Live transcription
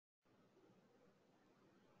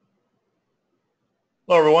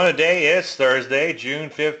Hello everyone, today is Thursday, June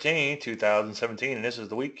 15, 2017, and this is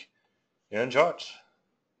the week in charts.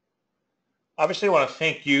 Obviously, I want to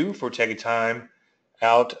thank you for taking time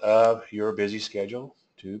out of your busy schedule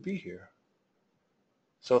to be here.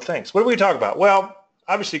 So thanks. What do we talk about? Well,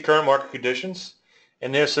 obviously current market conditions,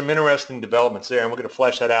 and there's some interesting developments there, and we're going to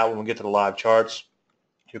flesh that out when we get to the live charts.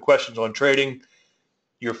 Your questions on trading,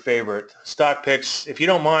 your favorite stock picks. If you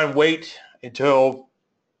don't mind, wait until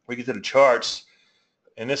we get to the charts,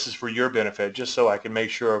 and this is for your benefit, just so I can make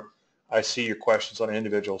sure I see your questions on an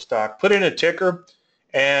individual stock. Put in a ticker,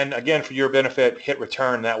 and again, for your benefit, hit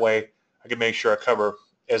return. That way I can make sure I cover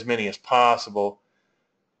as many as possible.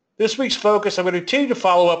 This week's focus, I'm going to continue to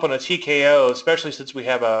follow up on a TKO, especially since we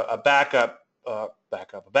have a back-to-back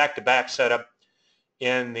setup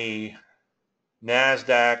in the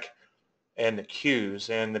Nasdaq and the Qs.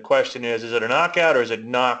 And the question is it a knockout or is it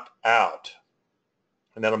knocked out?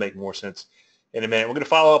 And that'll make more sense in a minute. We're going to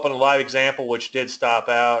follow up on a live example, which did stop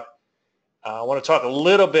out. I want to talk a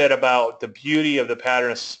little bit about the beauty of the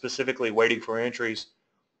pattern, specifically waiting for entries.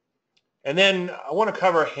 And then I want to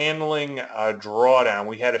cover handling a drawdown.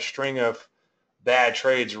 We had a string of bad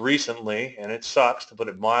trades recently, and it sucks, to put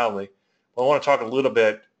it mildly. But I want to talk a little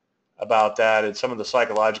bit about that and some of the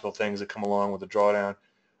psychological things that come along with the drawdown.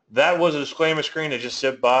 That was a disclaimer screen that just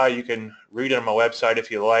zipped by. You can read it on my website if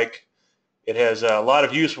you like. It has a lot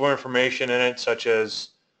of useful information in it, such as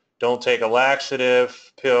don't take a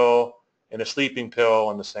laxative pill and a sleeping pill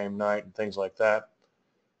on the same night and things like that.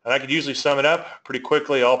 And I could usually sum it up pretty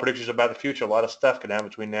quickly. All predictions about the future. A lot of stuff can happen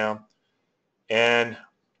between now and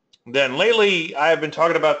then. Lately, I have been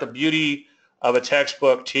talking about the beauty of a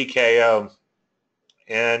textbook TKO.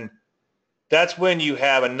 And that's when you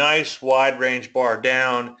have a nice wide range bar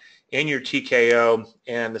down in your TKO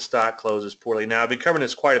and the stock closes poorly. Now, I've been covering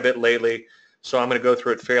this quite a bit lately, so I'm going to go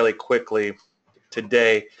through it fairly quickly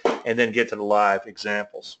today and then get to the live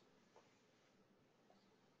examples.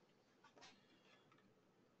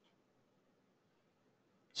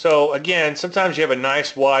 So again, sometimes you have a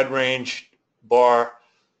nice wide range bar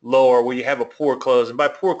lower where you have a poor close. And by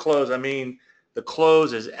poor close, I mean the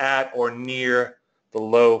close is at or near the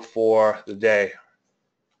low for the day.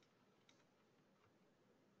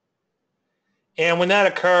 And when that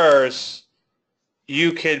occurs,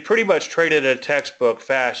 you can pretty much trade it in a textbook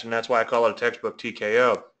fashion. That's why I call it a textbook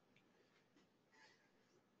TKO.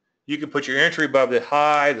 You can put your entry above the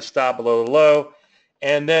high, the stop below the low,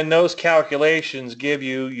 and then those calculations give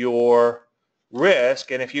you your risk.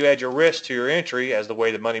 And if you add your risk to your entry, as the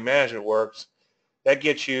way the money management works, that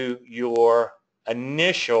gets you your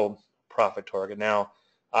initial profit target. Now,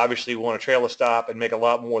 obviously, we want to trail a stop and make a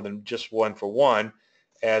lot more than just one for one,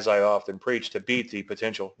 as I often preach, to beat the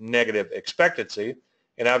potential negative expectancy.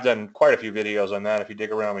 And I've done quite a few videos on that. If you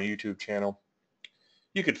dig around my YouTube channel,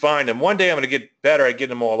 you could find them. One day I'm going to get better at getting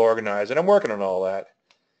them all organized, and I'm working on all that.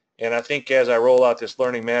 And I think as I roll out this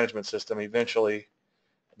learning management system, eventually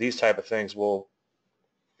these type of things will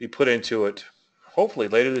be put into it, hopefully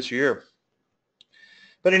later this year.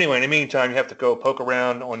 But anyway, in the meantime, you have to go poke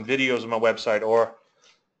around on videos on my website or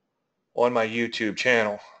on my YouTube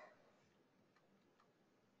channel.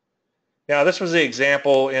 Now, this was the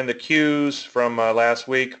example in the Qs from last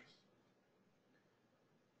week.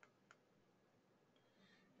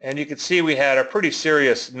 And you can see we had a pretty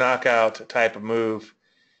serious knockout type of move.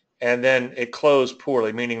 And then it closed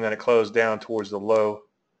poorly, meaning that it closed down towards the low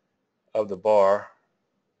of the bar.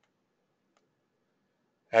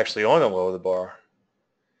 Actually on the low of the bar.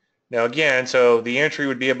 Now again, so the entry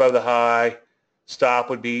would be above the high, stop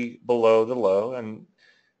would be below the low, and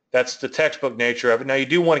that's the textbook nature of it. Now you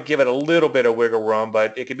do want to give it a little bit of wiggle room,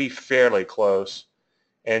 but it could be fairly close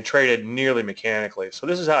and traded nearly mechanically. So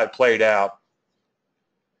this is how it played out.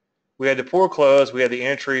 We had the poor close, we had the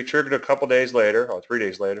entry triggered a couple days later, or 3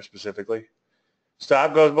 days later specifically.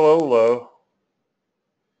 Stop goes below the low,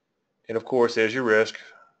 and of course there's your risk.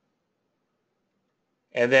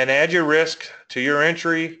 And then add your risk to your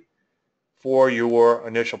entry for your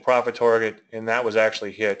initial profit target, and that was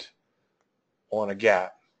actually hit on a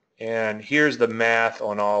gap. And here's the math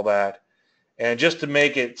on all that. And just to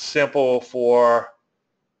make it simple for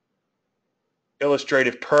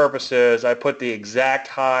illustrative purposes, I put the exact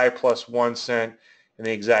high plus 1 cent and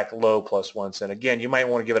the exact low plus 1 cent. Again, you might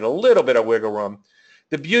want to give it a little bit of wiggle room.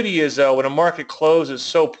 The beauty is, though, when a market closes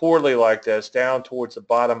so poorly like this, down towards the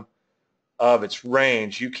bottom of its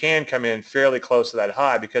range, you can come in fairly close to that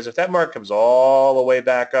high, because if that market comes all the way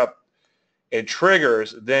back up and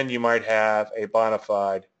triggers, then you might have a bona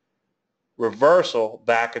fide reversal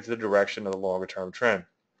back into the direction of the longer term trend.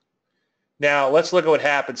 Now let's look at what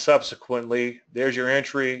happened subsequently. There's your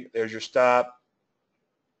entry, there's your stop.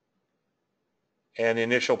 and the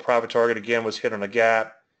initial profit target again was hit on a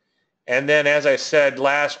gap. And then, as I said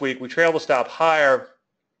last week, we trailed the stop higher,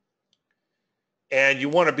 and you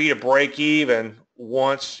want to beat a break even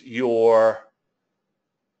once your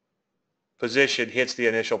position hits the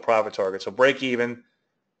initial profit target. So break even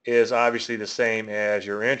is obviously the same as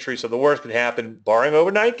your entry. So the worst can happen, barring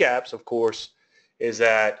overnight gaps, of course, is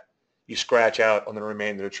that you scratch out on the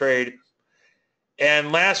remainder of the trade.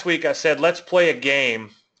 And last week I said, let's play a game.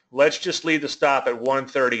 Let's just leave the stop at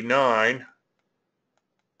 139,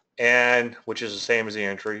 and which is the same as the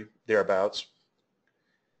entry, thereabouts.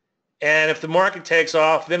 And if the market takes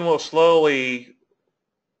off, then we'll slowly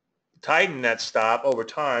tighten that stop over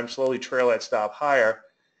time, slowly trail that stop higher,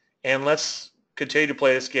 and let's continue to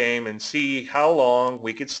play this game and see how long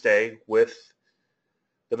we could stay with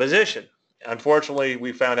the position. Unfortunately,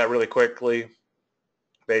 we found out really quickly,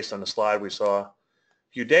 based on the slide we saw a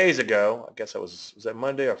few days ago, I guess that was that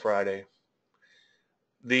Monday or Friday,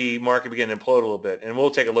 the market began to implode a little bit. And we'll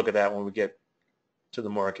take a look at that when we get to the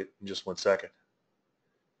market in just 1 second.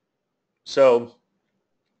 So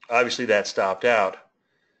obviously that stopped out.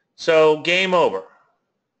 So game over.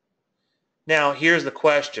 Now here's the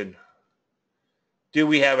question. Do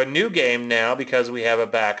we have a new game now because we have a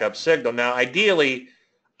backup signal? Now ideally,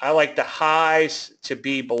 I like the highs to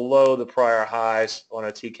be below the prior highs on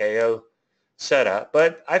a TKO setup,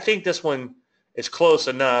 but I think this one is close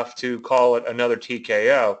enough to call it another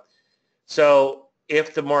TKO. So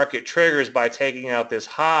if the market triggers by taking out this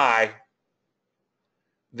high,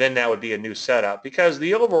 then that would be a new setup, because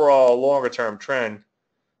the overall longer term trend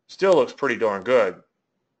still looks pretty darn good.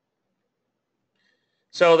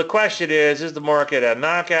 So the question is the market a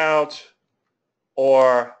knockout,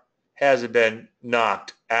 or has it been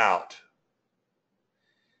knocked out?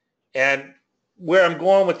 And where I'm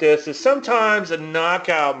going with this is sometimes a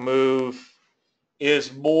knockout move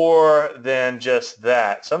is more than just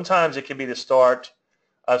that. Sometimes it can be the start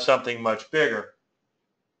of something much bigger.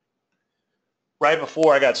 Right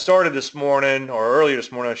before I got started this morning, or earlier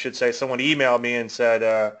this morning I should say, someone emailed me and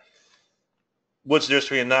said, what's the difference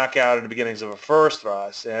between a knockout and the beginnings of a first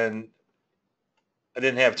thrust? And I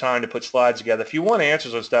didn't have time to put slides together. If you want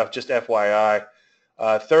answers on stuff, just FYI,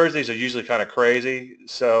 Thursdays are usually kind of crazy,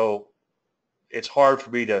 so it's hard for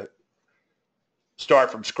me to start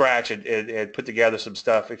from scratch and put together some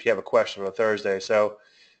stuff if you have a question on a Thursday. So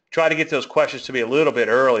try to get those questions to me a little bit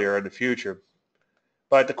earlier in the future.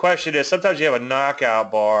 But the question is, sometimes you have a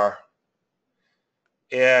knockout bar,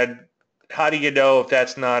 and how do you know if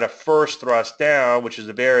that's not a first thrust down, which is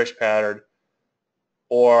a bearish pattern,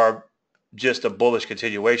 or just a bullish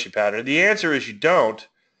continuation pattern? The answer is you don't.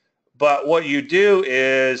 But what you do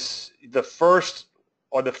is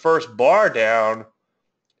on the first bar down,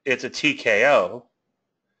 it's a TKO.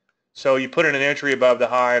 So you put in an entry above the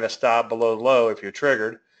high and a stop below the low if you're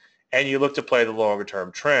triggered, and you look to play the longer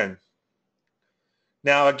term trend.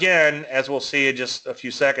 Now again, as we'll see in just a few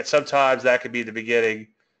seconds, sometimes that could be the beginning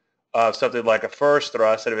of something like a first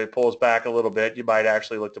thrust, and if it pulls back a little bit, you might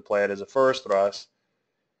actually look to play it as a first thrust.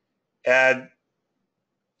 And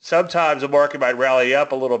sometimes the market might rally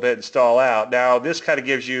up a little bit and stall out. Now this kind of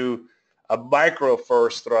gives you a micro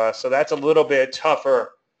first thrust, so that's a little bit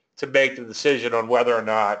tougher to make the decision on whether or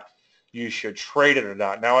not you should trade it or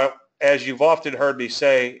not. Now, as you've often heard me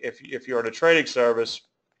say, if you're in a trading service,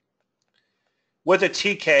 with a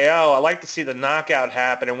TKO, I like to see the knockout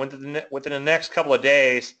happen, and within the next couple of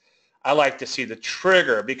days, I like to see the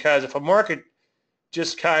trigger, because if a market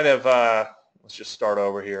just kind of, let's just start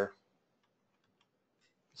over here.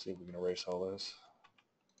 Let's see if we can erase all this.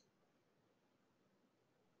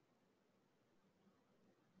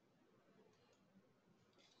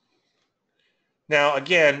 Now,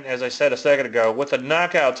 again, as I said a second ago, with a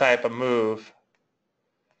knockout type of move,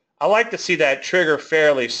 I like to see that trigger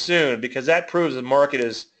fairly soon, because that proves the market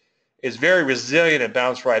is very resilient and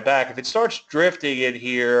bounce right back. If it starts drifting in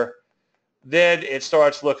here, then it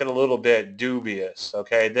starts looking a little bit dubious,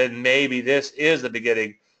 okay? Then maybe this is the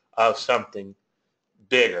beginning of something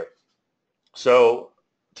bigger. So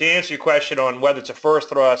to answer your question on whether it's a first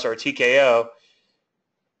thrust or a TKO,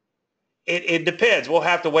 it depends. We'll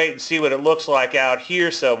have to wait and see what it looks like out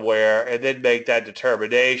here somewhere and then make that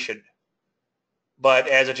determination. But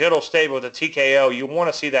as a general statement with a TKO, you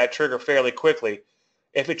want to see that trigger fairly quickly.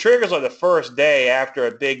 If it triggers on the first day after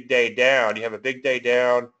a big day down, you have a big day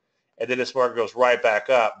down, and then this market goes right back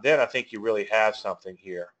up, then I think you really have something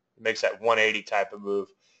here. It makes that 180 type of move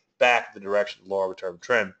back in the direction of the longer term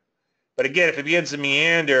trend. But again, if it begins to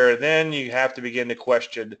meander, then you have to begin to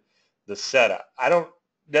question the setup. I wouldn't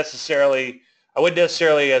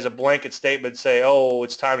necessarily as a blanket statement say, oh,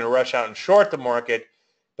 it's time to rush out and short the market.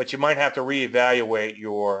 but you might have to reevaluate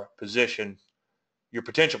your position, your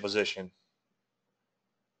potential position,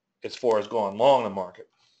 as far as going long the market.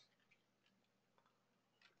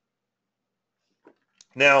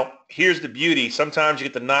 Now, here's the beauty. Sometimes you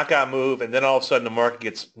get the knockout move, and then all of a sudden the market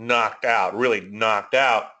gets knocked out, really knocked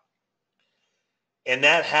out. And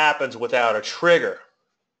that happens without a trigger.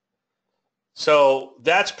 So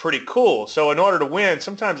that's pretty cool. So in order to win,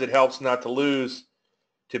 sometimes it helps not to lose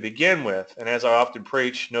to begin with. And as I often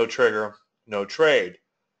preach, no trigger, no trade.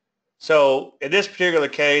 So in this particular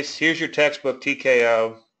case, here's your textbook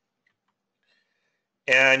TKO.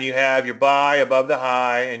 And you have your buy above the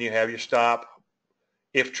high, and you have your stop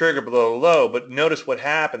if trigger below the low. But notice what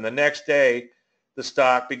happened. The next day, the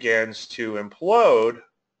stock begins to implode,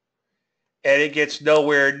 and it gets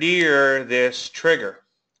nowhere near this trigger.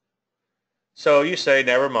 So you say,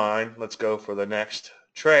 never mind, let's go for the next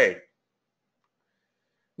trade.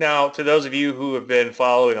 Now, to those of you who have been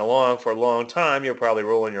following along for a long time, you're probably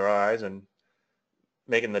rolling your eyes and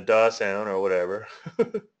making the duh sound or whatever.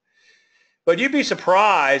 But you'd be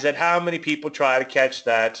surprised at how many people try to catch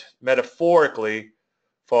that metaphorically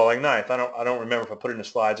falling knife. I don't remember if I put it in the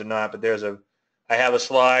slides or not, but I have a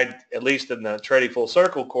slide, at least in the Trading Full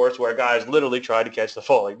Circle course, where guys literally try to catch the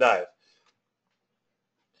falling knife.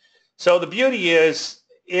 So the beauty is,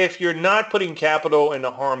 if you're not putting capital into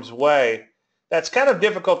harm's way, that's kind of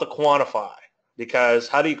difficult to quantify, because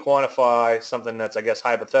how do you quantify something that's, I guess,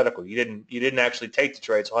 hypothetical? You didn't actually take the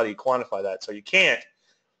trade, so how do you quantify that? So you can't.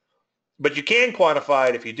 But you can quantify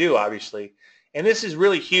it if you do, obviously. And this is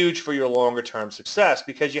really huge for your longer term success,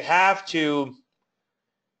 because you have to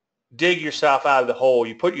dig yourself out of the hole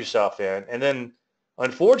you put yourself in. And then,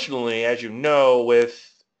 unfortunately, as you know,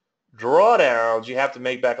 with drawdowns, you have to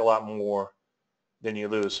make back a lot more than you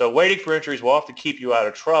lose. So waiting for entries will often keep you out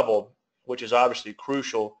of trouble, which is obviously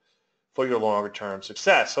crucial for your longer term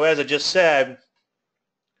success. So as I just said,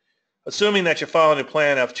 assuming that you're following a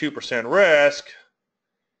plan of 2% risk,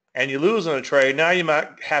 and you lose on a trade, now you might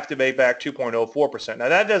have to make back 2.04%. Now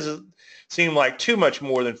that doesn't seem like too much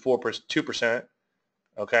more than 2%.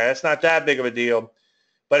 Okay, that's not that big of a deal.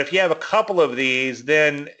 But if you have a couple of these,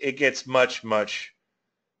 then it gets much, much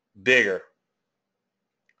bigger.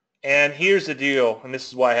 And here's the deal, and this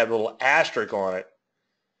is why I have a little asterisk on it.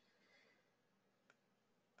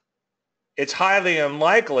 It's highly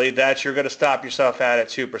unlikely that you're going to stop yourself out at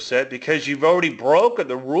 2%, because you've already broken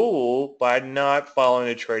the rule by not following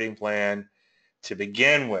a trading plan to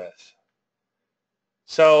begin with.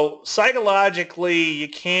 So psychologically, you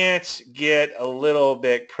can't get a little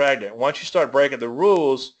bit pregnant. Once you start breaking the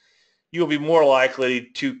rules, you'll be more likely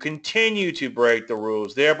to continue to break the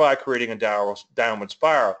rules, thereby creating a downward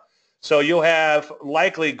spiral. So you'll have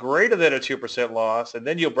likely greater than a 2% loss, and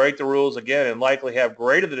then you'll break the rules again and likely have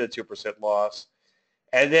greater than a 2% loss.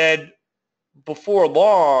 And then before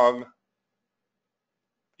long,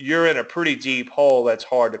 you're in a pretty deep hole that's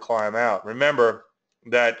hard to climb out. Remember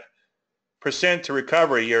that percent to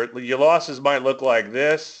recovery, your losses might look like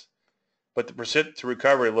this, but the percent to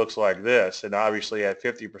recovery looks like this. And obviously at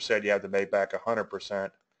 50%, you have to make back 100%.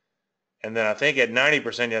 And then I think at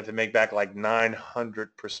 90%, you have to make back like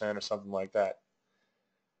 900% or something like that.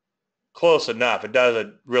 Close enough. It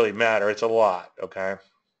doesn't really matter. It's a lot, okay?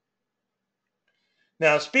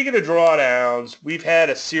 Now, speaking of drawdowns, we've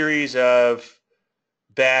had a series of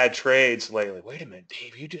bad trades lately. Wait a minute,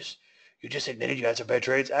 Dave, you just admitted you had some bad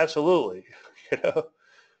trades? Absolutely. You know,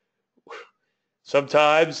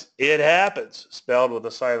 sometimes it happens, spelled with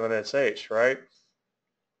a silent SH, right?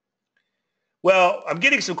 Well, I'm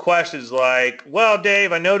getting some questions like, well,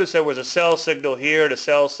 Dave, I noticed there was a sell signal here and a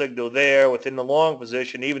sell signal there within the long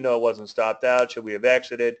position, even though it wasn't stopped out. Should we have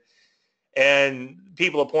exited? And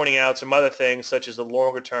people are pointing out some other things, such as the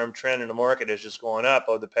longer-term trend in the market has just gone up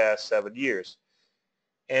over the past 7 years.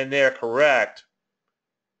 And they're correct.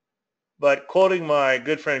 But quoting my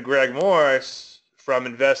good friend Greg Morris from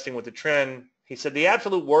Investing with the Trend, he said the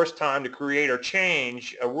absolute worst time to create or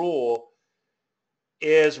change a rule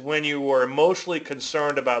is when you are emotionally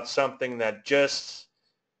concerned about something that just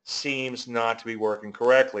seems not to be working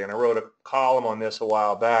correctly. And I wrote a column on this a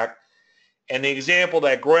while back. And the example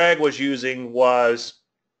that Greg was using was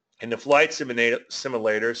in the flight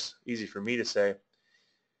simulators, easy for me to say,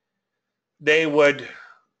 they would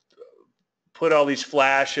put all these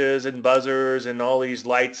flashes and buzzers and all these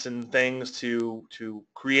lights and things to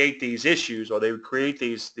create these issues, or they would create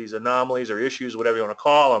these anomalies or issues, whatever you want to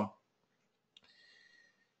call them.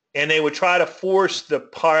 And they would try to force the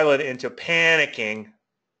pilot into panicking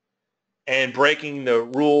and breaking the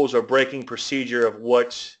rules or breaking procedure of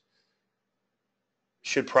what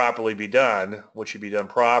should properly be done, what should be done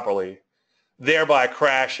properly. thereby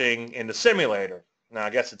crashing in the simulator. Now,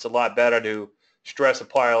 I guess it's a lot better to stress a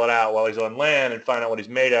pilot out while he's on land and find out what he's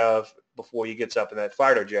made of before he gets up in that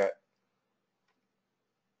fighter jet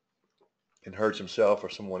and hurts himself or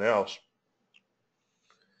someone else.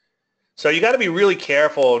 So you got to be really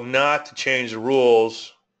careful not to change the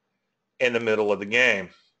rules in the middle of the game.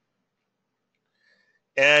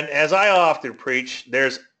 And as I often preach,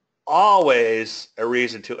 there's always a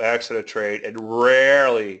reason to exit a trade and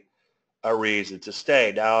rarely a reason to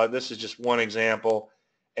stay. Now, this is just one example,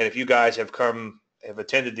 and if you guys have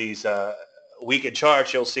attended these weekend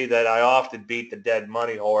charts, you'll see that I often beat the dead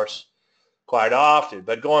money horse quite often.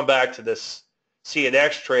 But going back to this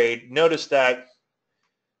CNX trade, notice that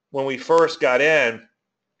when we first got in,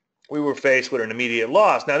 we were faced with an immediate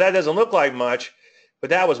loss. Now, that doesn't look like much, but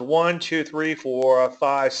that was 1, 2, 3, 4,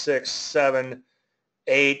 5, 6, 7,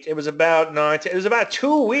 8. It was about 9. It was about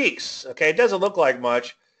 2 weeks. Okay, it doesn't look like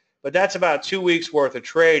much, but that's about 2 weeks worth of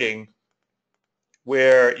trading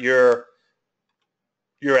where you're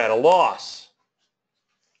at a loss.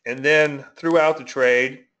 And then throughout the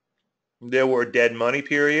trade, there were dead money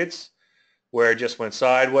periods where it just went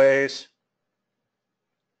sideways.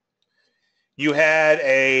 You had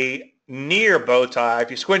a near bow tie.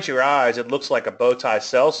 If you squint your eyes, it looks like a bow tie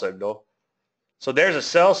sell signal. So there's a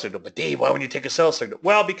sell signal. But Dave, why would you take a sell signal?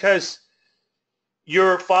 Well, because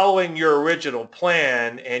you're following your original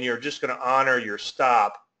plan and you're just going to honor your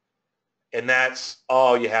stop. And that's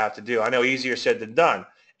all you have to do. I know, easier said than done.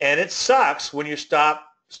 And it sucks when your stop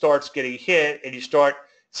starts getting hit and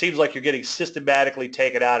seems like you're getting systematically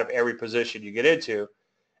taken out of every position you get into.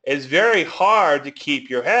 It's very hard to keep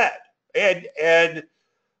your head. And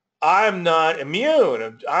I'm not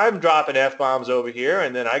immune. I'm dropping F-bombs over here,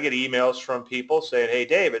 and then I get emails from people saying, hey,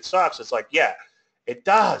 Dave, it sucks. It's like, yeah, it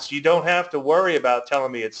does. You don't have to worry about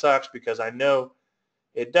telling me it sucks because I know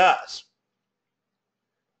it does.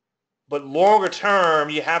 But longer term,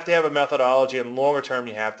 you have to have a methodology, and longer term,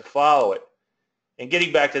 you have to follow it. And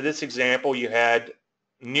getting back to this example, you had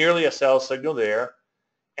nearly a sell signal there,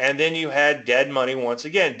 and then you had dead money once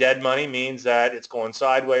again. Dead money means that it's going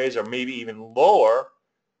sideways or maybe even lower,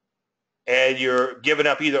 and you're giving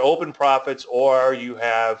up either open profits or you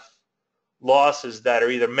have losses that are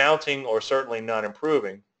either mounting or certainly not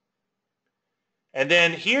improving. And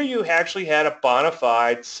then here you actually had a bona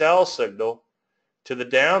fide sell signal to the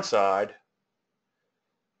downside,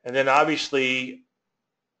 and then obviously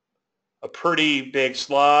a pretty big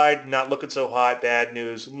slide, not looking so hot, bad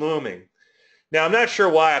news looming. Now, I'm not sure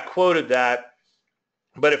why I quoted that,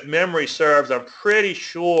 but if memory serves, I'm pretty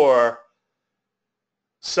sure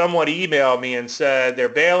someone emailed me and said they're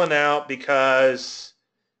bailing out because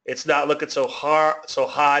it's not looking so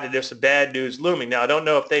hot and there's some bad news looming. Now, I don't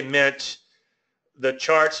know if they meant the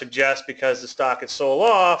chart suggests because the stock is sold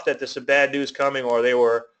off that there's some bad news coming, or they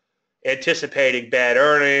were anticipating bad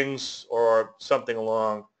earnings or something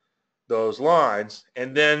along those lines.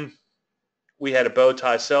 And then we had a bow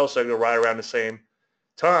tie sell signal right around the same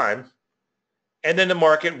time. And then the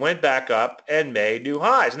market went back up and made new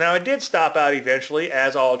highs. Now, it did stop out eventually,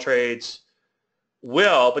 as all trades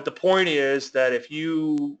will, but the point is that if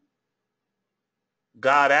you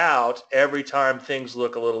got out every time things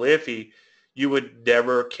look a little iffy, you would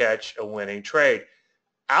never catch a winning trade.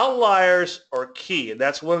 Outliers are key, and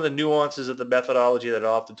that's one of the nuances of the methodology that I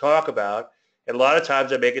often talk about. And a lot of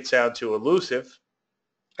times I make it sound too elusive,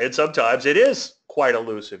 and sometimes it is quite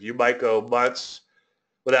elusive. You might go months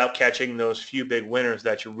without catching those few big winners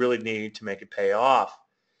that you really need to make it pay off.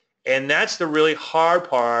 And that's the really hard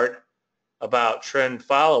part about trend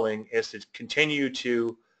following, is to continue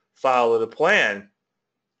to follow the plan.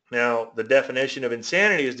 Now, the definition of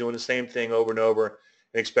insanity is doing the same thing over and over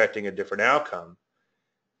and expecting a different outcome.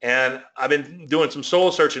 And I've been doing some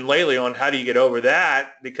soul searching lately on how do you get over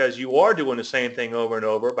that, because you are doing the same thing over and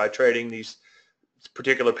over by trading these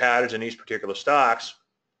particular patterns in these particular stocks.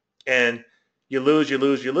 And you lose, you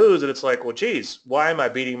lose, you lose, and it's like, well, geez, why am I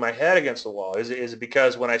beating my head against the wall? Is it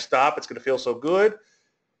because when I stop, it's going to feel so good?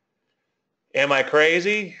 Am I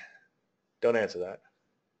crazy? Don't answer that.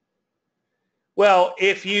 Well,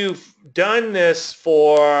 if you've done this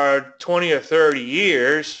for 20 or 30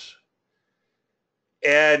 years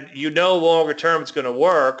and you know longer term it's going to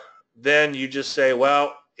work, then you just say,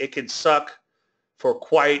 well, it can suck for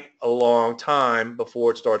quite a long time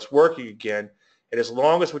before it starts working again. And as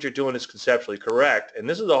long as what you're doing is conceptually correct, and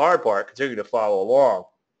this is the hard part, continue to follow along.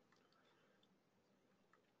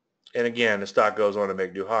 And again, the stock goes on to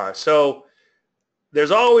make new highs. So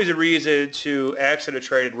there's always a reason to exit a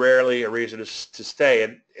trade, rarely a reason to stay.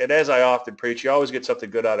 And as I often preach, you always get something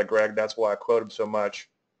good out of Greg. That's why I quote him so much.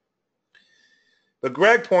 But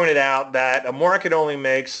Greg pointed out that a market only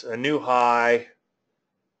makes a new high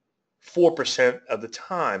 4% of the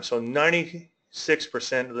time. So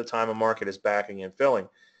 96% of the time a market is backing and filling.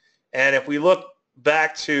 And if we look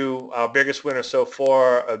back to our biggest winner so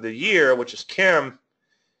far of the year, which is Kim,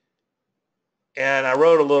 and I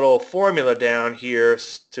wrote a little formula down here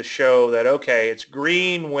to show that, okay, it's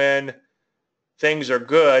green when things are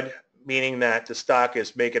good, meaning that the stock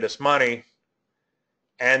is making us money,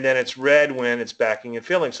 and then it's red when it's backing and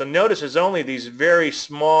filling. So notice there's only these very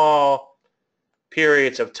small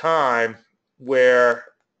periods of time where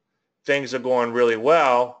things are going really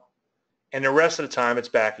well, and the rest of the time it's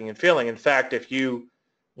backing and filling. In fact, if you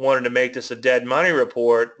wanted to make this a dead money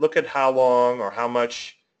report, look at how long or how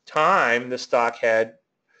much time the stock had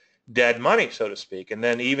dead money, so to speak. And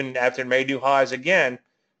then even after it made new highs again,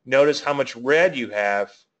 notice how much red you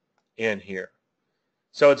have in here.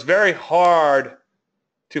 So it's very hard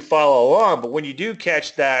to follow along, but when you do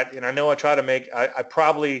catch that, and I know I try to make,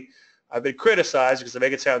 I've been criticized because I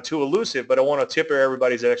make it sound too elusive, but I want to temper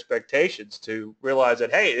everybody's expectations to realize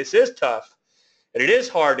that, hey, this is tough, and it is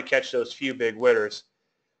hard to catch those few big winners.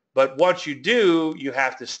 But once you do, you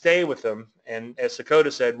have to stay with them. And as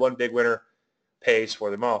Sakota said, one big winner pays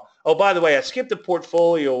for them all. Oh, by the way, I skipped the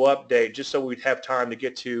portfolio update just so we'd have time to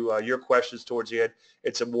get to your questions towards the end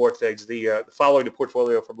and some more things. Following the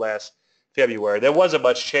portfolio from last February, there wasn't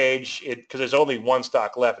much change because there's only one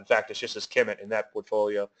stock left. In fact, it's just this Kemet in that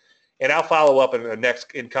portfolio. And I'll follow up in the next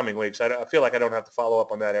incoming weeks. I feel like I don't have to follow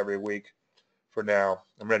up on that every week for now.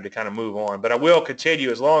 I'm ready to kind of move on. But I will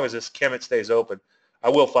continue as long as this Kemet stays open. I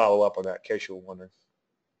will follow up on that in case you were wondering.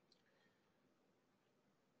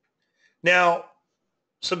 Now,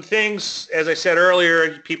 some things, as I said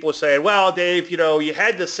earlier, people are saying, well, Dave, you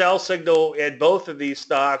had the sell signal in both of these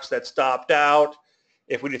stocks that stopped out.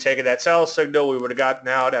 If we'd have taken that sell signal, we would have gotten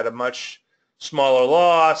out at a much smaller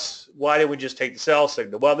loss. Why didn't we just take the sell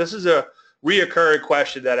signal? Well, this is a reoccurring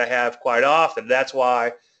question that I have quite often. That's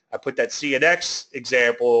why I put that CNX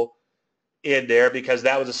example in there, because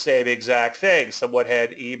that was the same exact thing. Someone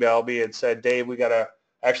had emailed me and said, Dave, we got to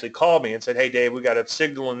actually call me and said, hey, Dave, we got a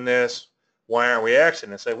signal in this. Why aren't we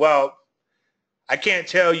exiting? I said, well, I can't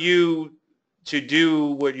tell you to do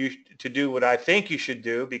what I think you should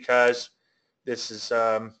do, because this is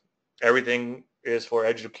everything is for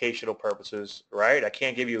educational purposes, right? I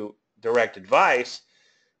can't give you direct advice,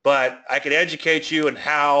 but I can educate you in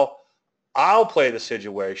how I'll play the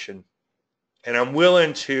situation, and I'm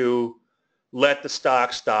willing to let the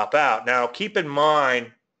stock stop out. Now, keep in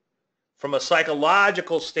mind, from a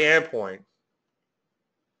psychological standpoint,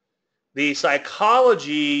 the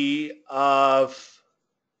psychology of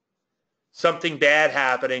something bad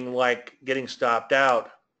happening, like getting stopped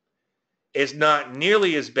out, is not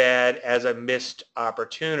nearly as bad as a missed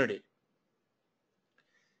opportunity.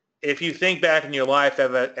 If you think back in your life,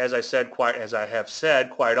 as I have said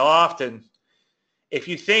quite often, if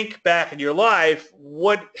you think back in your life,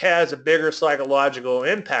 what has a bigger psychological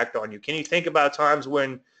impact on you? Can you think about times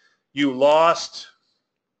when you lost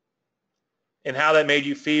and how that made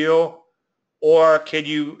you feel? Or can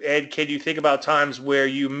you think about times where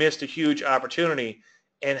you missed a huge opportunity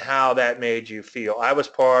and how that made you feel? I was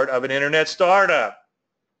part of an internet startup,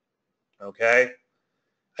 okay?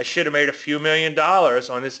 I should have made a few $1 million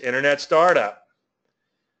on this internet startup.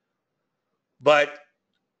 But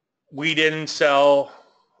we didn't sell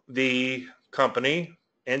the company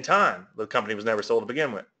in time. The company was never sold to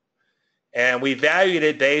begin with. And we valued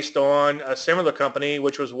it based on a similar company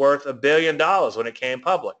which was worth $1 billion when it came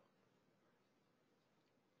public.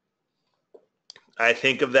 I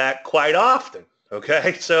think of that quite often,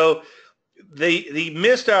 okay? So the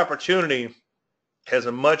missed opportunity has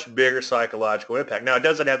a much bigger psychological impact. Now, it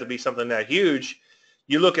doesn't have to be something that huge.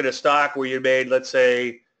 You look at a stock where you made, let's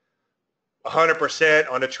say,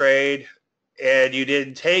 100% on a trade and you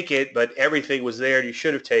didn't take it, but everything was there and you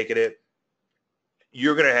should have taken it,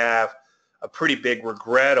 you're going to have a pretty big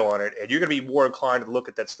regret on it, and you're going to be more inclined to look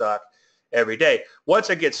at that stock every day. Once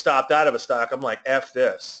I get stopped out of a stock, I'm like, F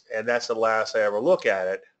this, and that's the last I ever look at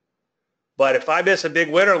it. But if I miss a big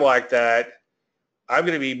winner like that, I'm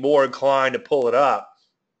going to be more inclined to pull it up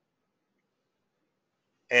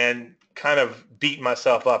and kind of beat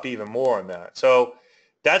myself up even more on that. So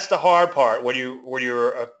that's the hard part. When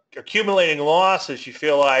you're accumulating losses, you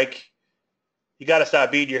feel like you got to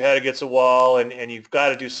stop beating your head against the wall, and you've got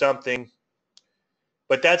to do something.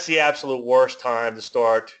 But that's the absolute worst time to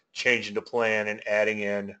start changing the plan and adding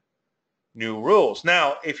in new rules.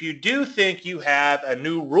 Now, if you do think you have a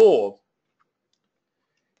new rule,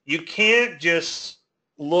 you can't just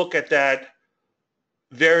look at that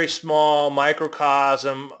very small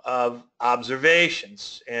microcosm of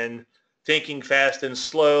observations. And thinking fast and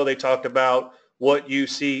slow, they talked about what you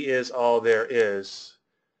see is all there is.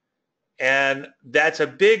 And that's a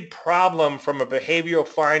big problem from a behavioral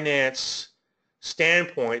finance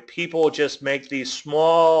standpoint. People just make these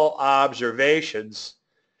small observations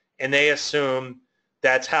and they assume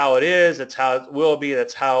that's how it is, that's how it will be,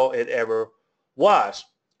 that's how it ever was.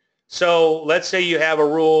 So let's say you have a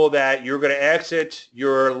rule that you're going to exit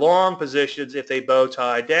your long positions if they bow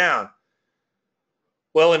tie down.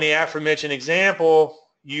 Well, in the aforementioned example,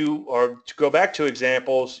 or to go back to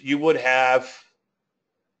examples, you would have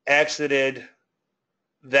exited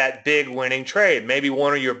that big winning trade, maybe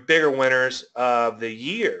one of your bigger winners of the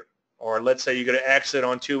year. Or let's say you're going to exit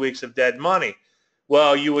on 2 weeks of dead money.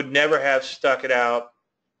 Well, you would never have stuck it out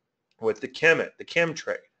with the Kim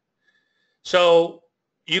trade. So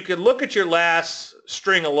you could look at your last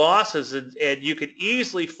string of losses and you could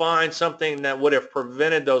easily find something that would have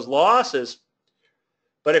prevented those losses.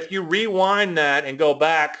 But if you rewind that and go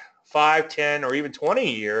back 5, 10, or even 20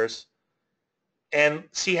 years and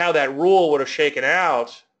see how that rule would have shaken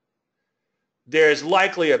out, there's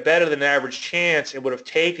likely a better than average chance it would have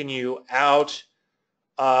taken you out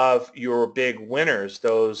of your big winners,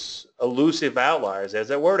 those elusive outliers. There's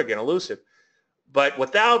that word again, elusive. But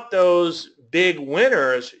without those big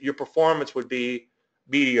winners, your performance would be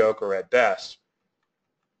mediocre at best.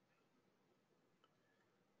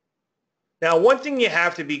 Now, one thing you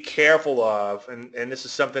have to be careful of, and this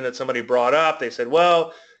is something that somebody brought up, they said,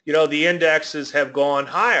 well, you know, the indexes have gone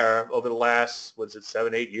higher over the last,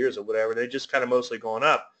 7, 8 years or whatever. They've just kind of mostly gone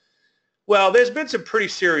up. Well, there's been some pretty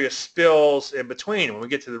serious spills in between. When we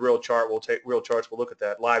get to the real chart, we'll take real charts, we'll look at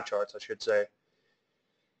that, live charts, I should say.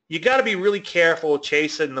 You got to be really careful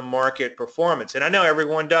chasing the market performance. And I know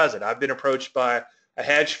everyone does it. I've been approached by a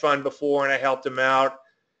hedge fund before and I helped them out.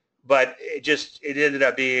 But it ended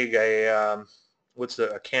up being a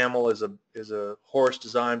camel is a horse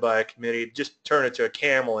designed by a committee. It just turned into a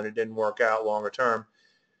camel and it didn't work out longer term.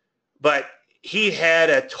 But he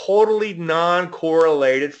had a totally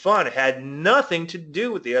non-correlated fund. It had nothing to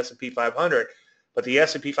do with the S&P 500, but the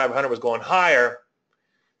S&P 500 was going higher.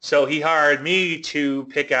 So he hired me to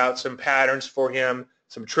pick out some patterns for him,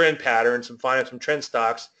 some trend patterns, and find some trend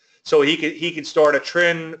stocks, so he could start a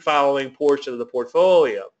trend following portion of the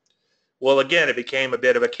portfolio. Well, again, it became a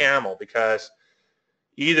bit of a camel because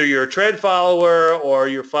either you're a trend follower or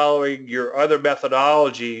you're following your other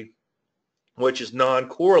methodology, which is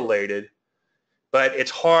non-correlated, but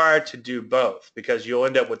it's hard to do both because you'll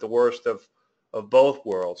end up with the worst of both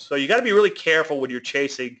worlds. So you got to be really careful when you're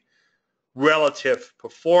chasing relative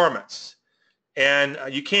performance. And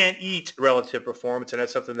you can't eat relative performance, and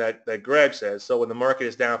that's something that Greg says. So when the market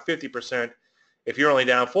is down 50%, if you're only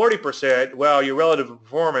down 40%, well, your relative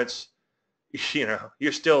performance, you know,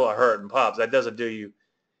 you're still a hurting pups. That doesn't do you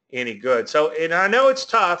any good. So, and I know it's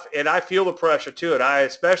tough, and I feel the pressure to it. I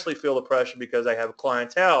especially feel the pressure because I have a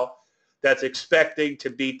clientele that's expecting to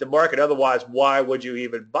beat the market. Otherwise, why would you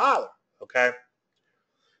even bother, okay?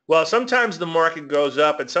 Well, sometimes the market goes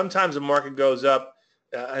up, and sometimes the market goes up.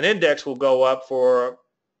 An index will go up for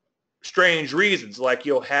strange reasons, like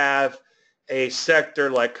you'll have a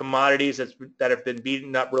sector like commodities that have been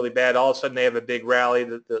beaten up really bad. All of a sudden they have a big rally.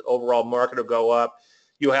 The overall market will go up.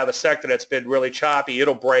 You'll have a sector that's been really choppy.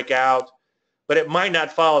 It'll break out, but it might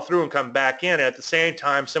not follow through and come back in. And at the same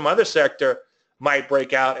time, some other sector might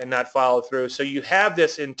break out and not follow through. So you have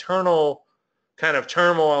this internal kind of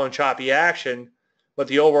turmoil and choppy action, but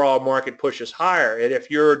the overall market pushes higher. And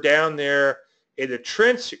if you're down there in the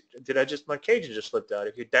trends, my Cajun just slipped out.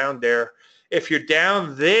 If you're down there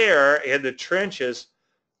in the trenches,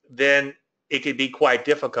 then it can be quite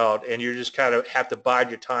difficult, and you just kind of have to bide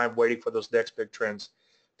your time waiting for those next big trends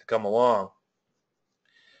to come along.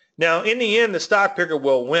 Now, in the end, the stock picker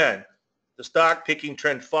will win. The stock picking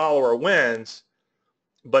trend follower wins,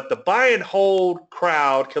 but the buy and hold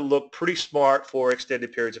crowd can look pretty smart for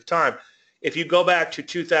extended periods of time. If you go back to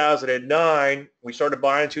 2009, we started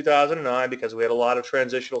buying in 2009 because we had a lot of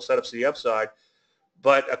transitional setups to the upside.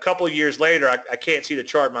 But a couple of years later, I can't see the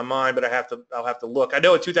chart in my mind, but I'll have to look. I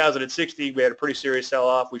know in 2016 we had a pretty serious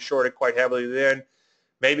sell-off. We shorted quite heavily then.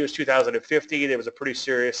 Maybe it was 2015. There was a pretty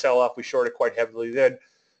serious sell-off. We shorted quite heavily then.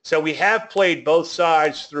 So we have played both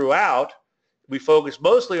sides throughout. We focus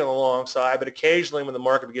mostly on the long side, but occasionally when the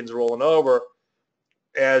market begins rolling over,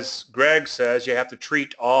 as Greg says, you have to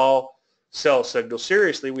treat all sell signals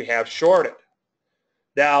seriously. We have shorted.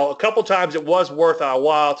 Now, a couple times it was worth our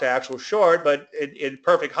while to actual short, but in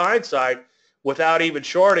perfect hindsight, without even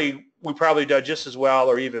shorting, we probably done just as well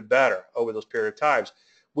or even better over those period of times.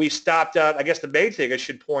 we stopped out. I guess the main thing I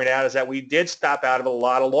should point out is that we did stop out of a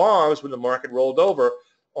lot of longs when the market rolled over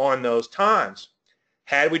on those times.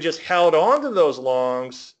 Had we just held on to those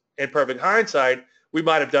longs in perfect hindsight, we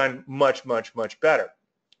might have done much, much, much better.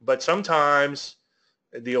 But sometimes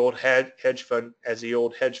the old hedge fund, as the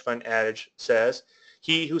old hedge fund adage says,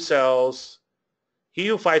 he who fights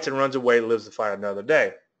and runs away lives to fight another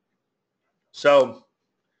day. So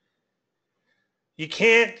you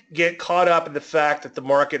can't get caught up in the fact that the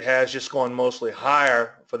market has just gone mostly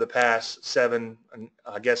higher for the past 7,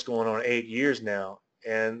 I guess going on 8 years now.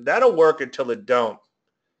 And that'll work until it don't.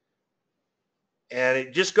 And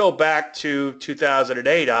it just go back to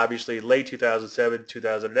 2008, obviously, late 2007,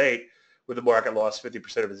 2008, where the market lost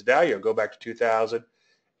 50% of its value. Go back to 2000.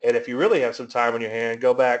 And if you really have some time on your hand,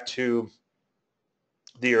 go back to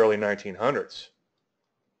the early 1900s.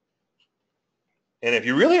 And if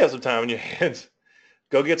you really have some time on your hands,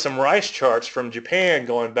 go get some rice charts from Japan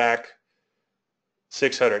going back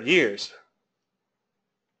 600 years.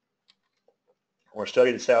 Or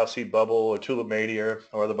study the South Sea bubble or tulip mania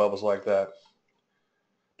or other bubbles like that.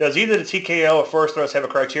 Does either the TKO or first thrust have a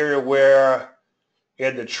criteria where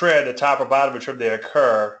in the trend, the top or bottom of the trend, they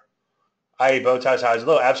occur, i.e. bow ties, highs,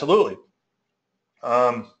 low? Absolutely.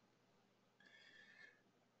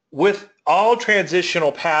 With all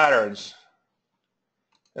transitional patterns,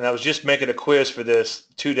 and I was just making a quiz for this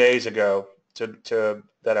 2 days ago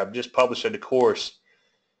that I've just published in the course.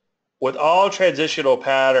 With all transitional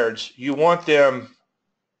patterns, you want them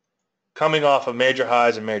coming off of major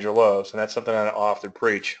highs and major lows, and that's something I often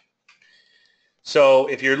preach. So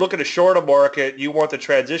if you're looking to short a market, you want the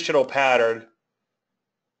transitional pattern,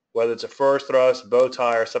 whether it's a first thrust, bow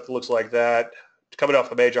tie, or something that looks like that, coming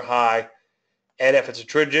off a major high. And if it's a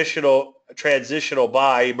transitional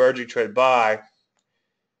buy, emerging trend buy,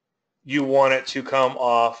 you want it to come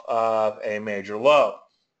off of a major low.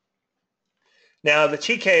 Now, the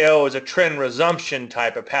TKO is a trend resumption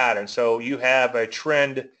type of pattern, so you have a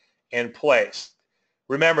trend in place.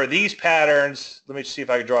 Remember, these patterns, let me see if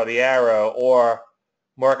I can draw the arrow, or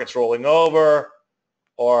markets rolling over,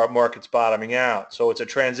 or markets bottoming out. So it's a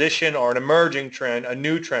transition or an emerging trend, a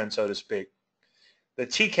new trend, so to speak. The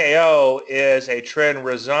TKO is a trend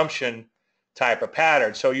resumption type of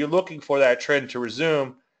pattern. So you're looking for that trend to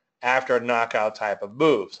resume after a knockout type of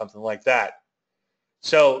move, something like that.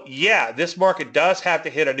 So yeah, this market does have to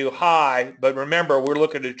hit a new high, but remember, we're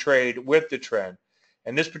looking to trade with the trend.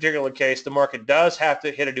 In this particular case, the market does have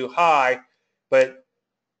to hit a new high, but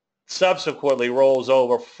subsequently rolls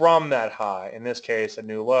over from that high. In this case, a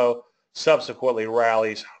new low, subsequently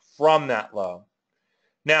rallies from that low.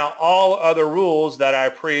 Now, all other rules that I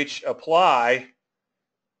preach apply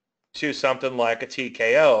to something like a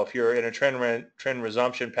TKO. If you're in a trend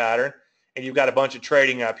resumption pattern and you've got a bunch of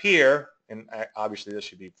trading up here, and obviously this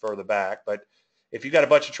should be further back, but if you've got a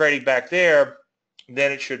bunch of trading back there,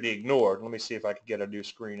 then it should be ignored. Let me see if I can get a new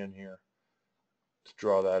screen in here to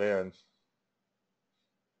draw that in.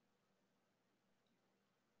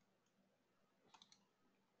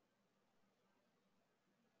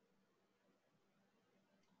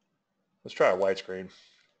 Let's try a white screen.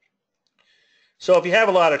 So if you have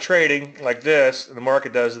a lot of trading like this, and the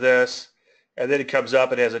market does this, and then it comes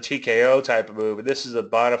up and has a TKO type of move, and this is a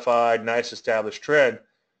bona fide, nice established trend,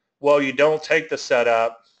 well, you don't take the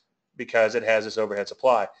setup because it has this overhead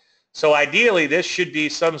supply. So ideally, this should be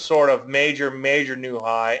some sort of major new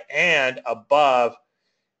high and above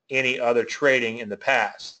any other trading in the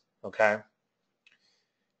past, okay?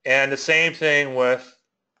 And the same thing with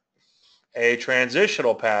a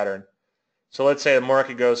transitional pattern. So let's say the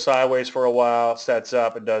market goes sideways for a while, sets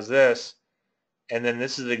up and does this, and then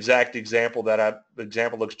this is the exact example that the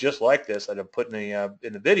example looks just like this that I put in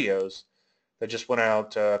the videos that just went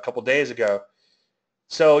out a couple days ago.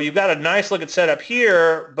 So you've got a nice looking setup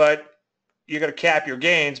here, but you're going to cap your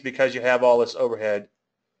gains because you have all this overhead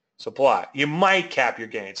supply. You might cap your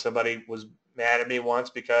gains. Somebody was mad at me once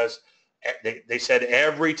because they said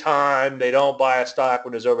every time they don't buy a stock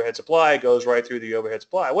when there's overhead supply, it goes right through the overhead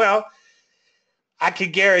supply. Well, I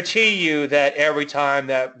can guarantee you that every time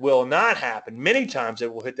that will not happen. Many times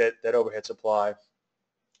it will hit that overhead supply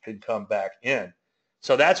and come back in.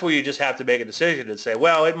 So that's where you just have to make a decision and say,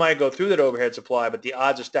 well, it might go through that overhead supply, but the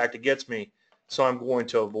odds are stacked against me, so I'm going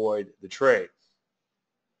to avoid the trade.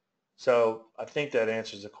 So I think that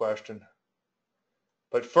answers the question.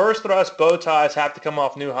 But first thrust bow ties have to come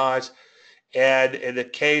off new highs. And in the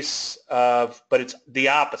case of, but it's the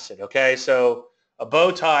opposite, okay? So a bow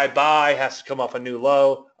tie buy has to come off a new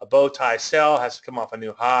low. A bow tie sell has to come off a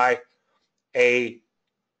new high. A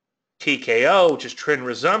TKO, which is trend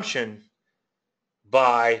resumption,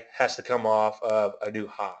 buy has to come off of a new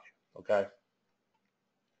high, okay?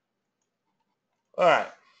 All right.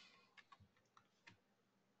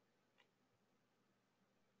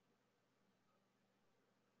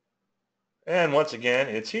 And once again,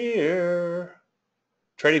 it's here.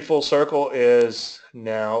 Trading Full Circle is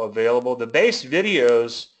now available. The base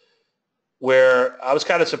videos, where I was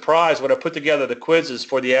kind of surprised when I put together the quizzes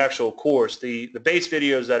for the actual course. The base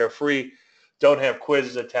videos that are free don't have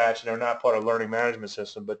quizzes attached and are not part of the learning management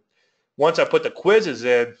system. But once I put the quizzes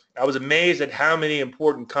in, I was amazed at how many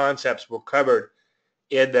important concepts were covered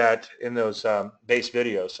in those base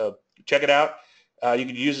videos. So check it out. You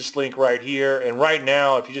can use this link right here. And right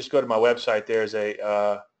now, if you just go to my website, there's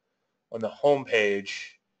on the home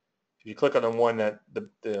page, if you click on the one that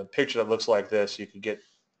the picture that looks like this, you can get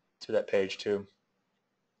to that page too.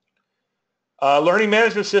 Learning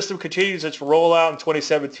management system continues its rollout in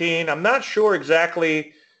 2017. I'm not sure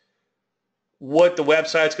exactly what the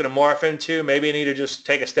website's going to morph into. Maybe I need to just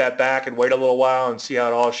take a step back and wait a little while and see how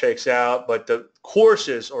it all shakes out. But the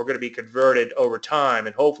courses are going to be converted over time,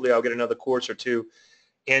 and hopefully I'll get another course or two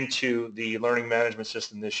into the learning management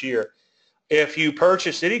system this year. If you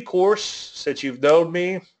purchase any course since you've known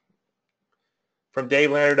me from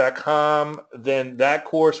DaveLandry.com, then that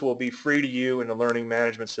course will be free to you in the learning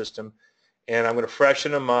management system. And I'm going to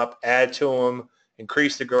freshen them up, add to them,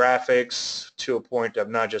 increase the graphics to a point of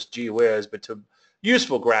not just gee whiz, but to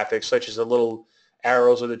useful graphics such as the little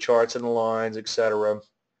arrows of the charts and the lines, etc.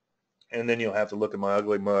 And then you'll have to look at my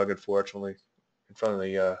ugly mug, unfortunately, in front of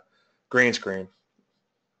the green screen.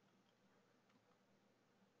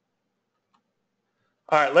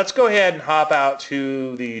 All right, let's go ahead and hop out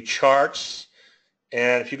to the charts.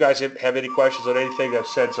 And if you guys have any questions on anything I've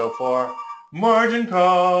said so far, margin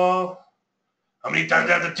call. How many times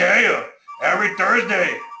do I have to tell you? Every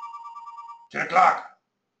Thursday, 10 o'clock,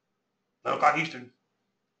 11 o'clock Eastern.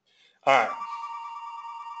 All right.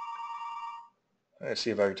 Let's see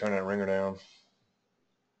if I can turn that ringer down.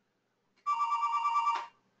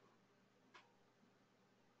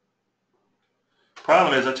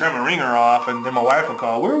 Problem is I turn my ringer off and then my wife will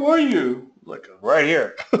call, where were you? Like, right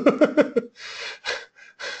here.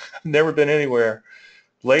 Never been anywhere,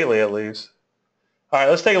 lately at least. All right,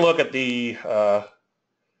 let's take a look at the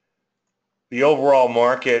overall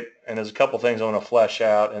market, and there's a couple things I want to flesh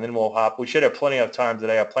out, and then we'll hop. We should have plenty of time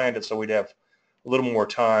today. I planned it so we'd have a little more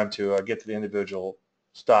time to get to the individual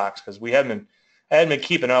stocks because I hadn't been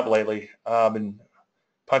keeping up lately. I've been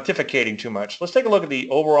pontificating too much. Let's take a look at the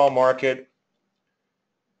overall market.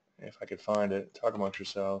 If I could find it, talk amongst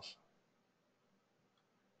yourselves.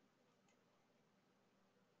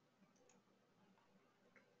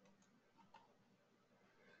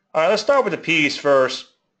 All right, let's start with the P's first.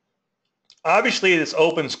 Obviously, this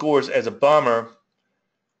open scores as a bummer,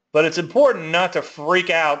 but it's important not to freak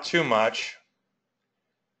out too much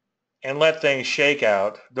and let things shake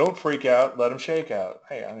out. Don't freak out, let them shake out.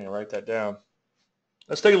 Hey, I'm going to write that down.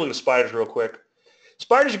 Let's take a look at spiders real quick.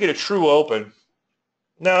 Spiders get a true open.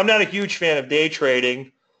 Now, I'm not a huge fan of day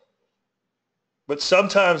trading, but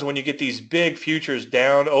sometimes when you get these big futures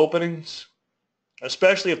down openings,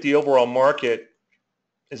 especially if the overall market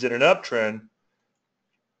is in an uptrend,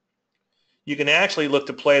 you can actually look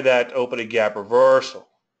to play that opening gap reversal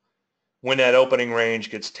when that opening range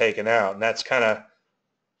gets taken out. And that's kind of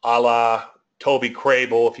a la Toby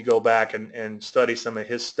Crable. If you go back and study some of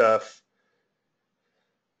his stuff,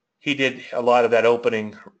 he did a lot of that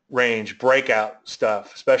opening range breakout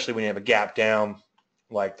stuff, especially when you have a gap down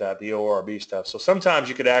like that, the ORB stuff. So sometimes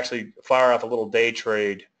you could actually fire off a little day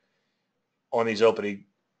trade on these opening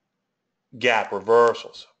gap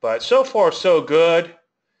reversals. But so far, so good.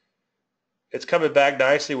 It's coming back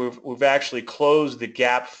nicely. We've actually closed the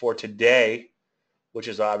gap for today, which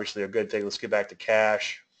is obviously a good thing. Let's get back to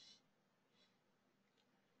cash.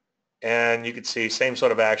 And you can see same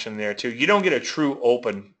sort of action there too. You don't get a true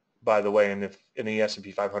open, by the way, in the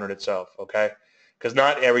S&P 500 itself, okay? Because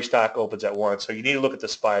not every stock opens at once. So you need to look at the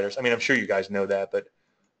spiders. I mean, I'm sure you guys know that, but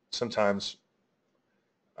sometimes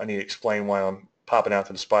I need to explain why I'm popping out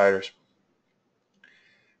to the spiders.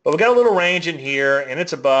 But we got a little range in here, and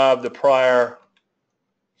it's above the prior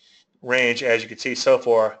range, as you can see. So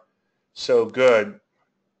far, so good.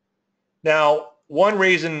 Now, one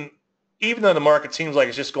reason, even though the market seems like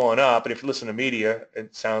it's just going up, and if you listen to media,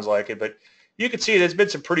 it sounds like it, but you can see there's been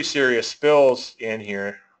some pretty serious spills in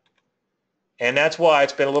here, and that's why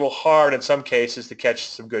it's been a little hard in some cases to catch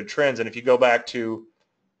some good trends. And if you go back to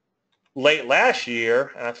late last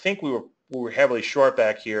year, and I think we were heavily short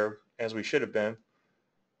back here, as we should have been,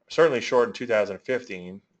 certainly short in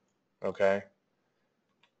 2015, okay?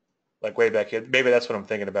 Like way back here. Maybe that's what I'm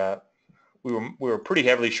thinking about. we were pretty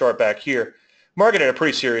heavily short back here. Market had a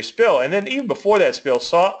pretty serious spill, and then even before that spill,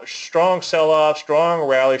 saw strong sell-off, strong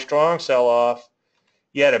rally, strong sell-off.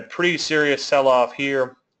 You had a pretty serious sell-off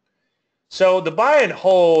here. So the buy and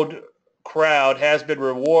hold crowd has been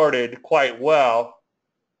rewarded quite well,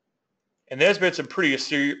 and there's been some pretty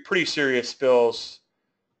serious spills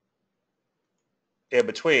in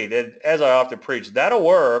between. And as I often preach, that'll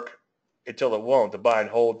work until it won't, the buy and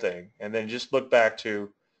hold thing. And then just look back to,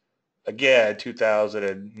 again,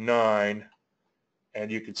 2009, and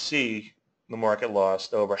you can see the market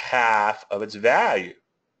lost over half of its value,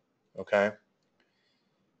 okay?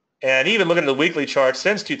 And even looking at the weekly chart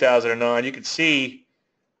since 2009, you can see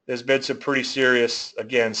there's been some pretty serious,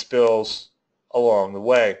 again, spills along the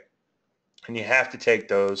way. And you have to take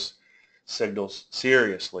those signals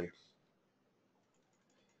seriously.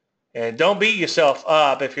 And don't beat yourself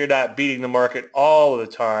up if you're not beating the market all of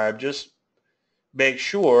the time. Just make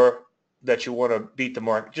sure that you want to beat the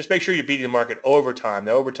market. Just make sure you're beating the market over time.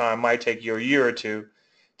 The overtime might take you a year or two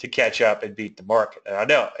to catch up and beat the market. And I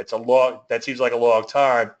know it's a long, that seems like a long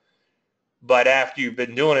time, but after you've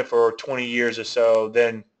been doing it for 20 years or so,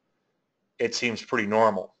 then it seems pretty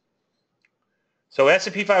normal. So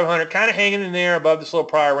S&P 500 kind of hanging in there above this little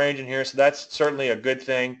prior range in here, so that's certainly a good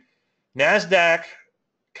thing. Nasdaq,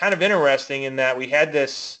 kind of interesting in that we had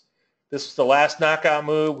this was the last knockout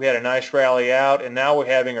move. We had a nice rally out, and now we're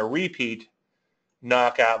having a repeat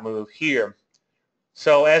knockout move here.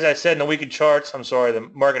 So as I said in the weekly charts, the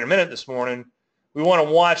market in a minute this morning, we want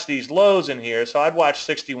to watch these lows in here. So I'd watch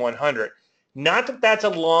 6,100. Not that that's a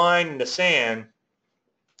line in the sand,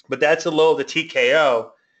 but that's the low of the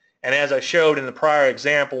TKO. And as I showed in the prior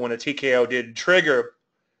example, when the TKO did trigger,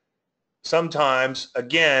 sometimes,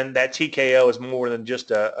 again, that TKO is more than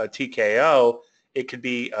just a TKO. It could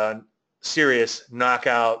be a serious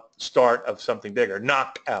knockout start of something bigger.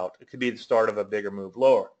 Knockout. It could be the start of a bigger move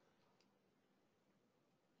lower.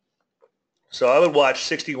 So I would watch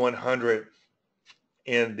 6,100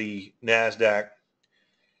 in the Nasdaq.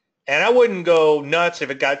 And I wouldn't go nuts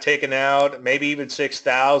if it got taken out, maybe even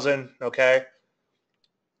 6,000, okay?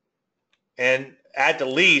 And at the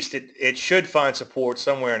least, it should find support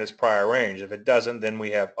somewhere in its prior range. If it doesn't, then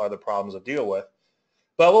we have other problems to deal with.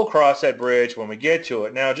 But we'll cross that bridge when we get to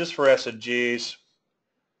it. Now, just for S&Gs,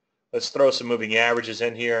 let's throw some moving averages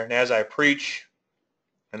in here. And as I preach,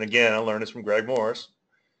 and again, I learned this from Greg Morris,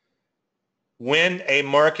 when a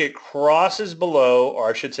market crosses below, or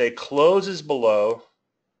I should say closes below,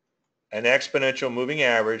 an exponential moving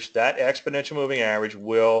average, that exponential moving average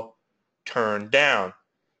will turn down.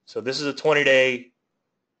 So this is a 20-day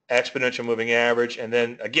exponential moving average. And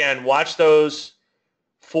then, again, watch those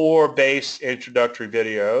 4 base introductory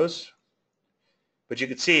videos. But you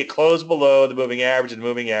can see it closed below the moving average, and the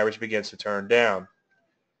moving average begins to turn down.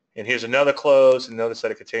 And here's another close, and notice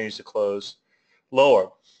that it continues to close lower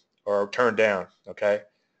or turn down, okay?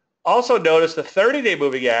 Also notice the 30-day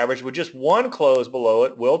moving average with just one close below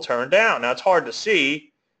it will turn down. Now, it's hard to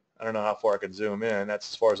see. I don't know how far I can zoom in.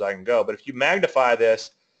 That's as far as I can go. But if you magnify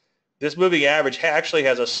this, this moving average actually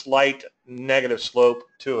has a slight negative slope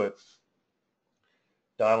to it.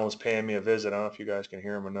 Donald is paying me a visit. I don't know if you guys can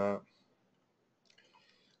hear him or not.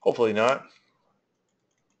 Hopefully not.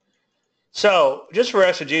 So just for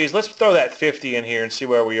S&Gs, let's throw that 50 in here and see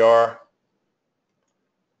where we are,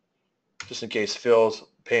 just in case Phil's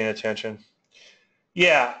paying attention.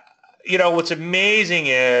 Yeah, you know, what's amazing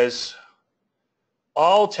is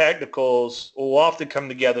all technicals will often come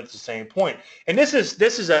together at the same point. And this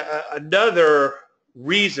is another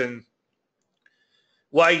reason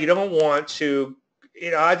why you don't want to,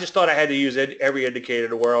 you know, I just thought I had to use every indicator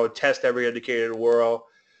in the world, test every indicator in the world.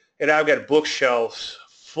 And I've got bookshelves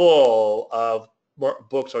full of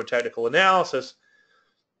books on technical analysis.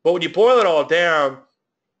 But when you boil it all down,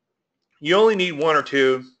 you only need 1 or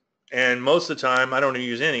 2. And most of the time, I don't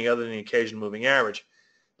use any other than the occasional moving average.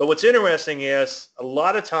 But what's interesting is a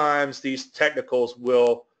lot of times these technicals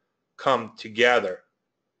will come together.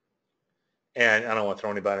 And I don't want to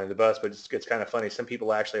throw anybody under the bus, but it's kind of funny. Some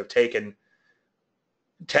people actually have taken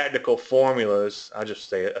technical formulas, I'll just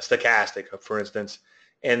say a stochastic, for instance,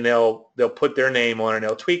 and they'll put their name on it, and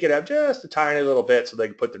they'll tweak it up just a tiny little bit so they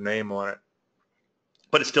can put their name on it.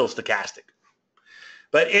 But it's still stochastic.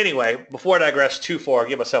 But anyway, before I digress too far,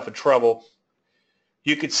 get myself in trouble,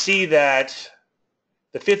 you could see that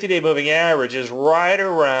the 50-day moving average is right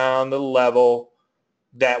around the level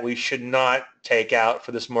that we should not take out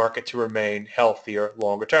for this market to remain healthier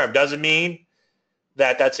longer term. Doesn't mean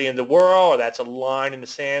that that's the end of the world or that's a line in the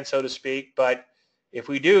sand, so to speak, but if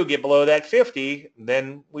we do get below that 50,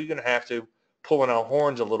 then we're going to have to pull in our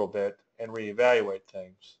horns a little bit and reevaluate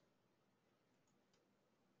things.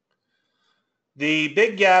 The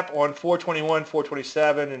big gap on 421,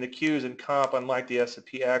 427, and the Qs and comp, unlike the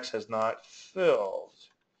S&P/X, has not filled.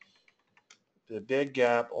 The big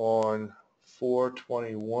gap on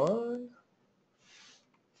 421,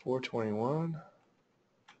 421,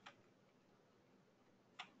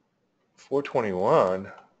 421.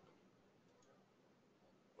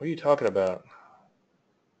 What are you talking about?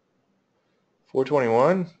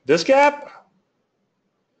 421? This gap?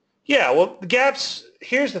 Yeah, well, the gaps,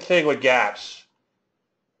 here's the thing with gaps.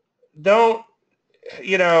 Don't,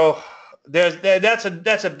 you know, that's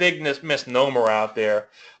a big misnomer out there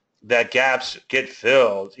that gaps get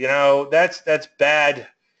filled. You know, that's bad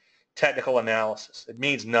technical analysis. It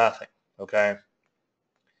means nothing, okay?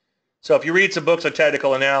 So if you read some books on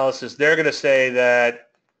technical analysis, they're going to say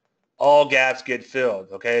that all gaps get filled,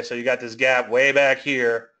 okay? So you got this gap way back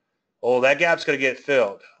here. Oh, that gap's going to get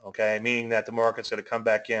filled, okay? Meaning that the market's going to come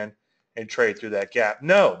back in and trade through that gap.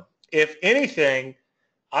 No. If anything,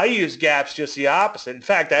 I use gaps just the opposite. In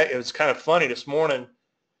fact, it was kind of funny this morning.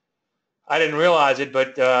 I didn't realize it,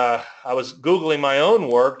 but I was Googling my own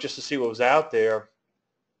work just to see what was out there.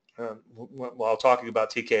 While talking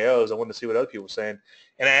about TKOs, I wanted to see what other people were saying.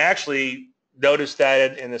 And I actually noticed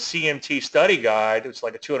that in the CMT study guide, it's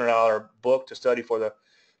like a $200 book to study for the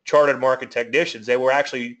chartered market technicians, they were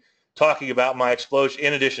actually talking about my explosion,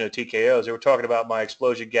 in addition to TKOs, they were talking about my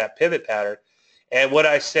explosion gap pivot pattern. And what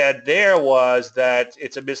I said there was that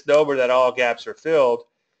it's a misnomer that all gaps are filled.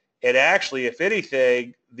 And actually, if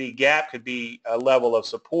anything, the gap could be a level of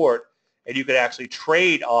support, and you could actually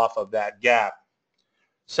trade off of that gap.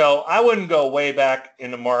 So I wouldn't go way back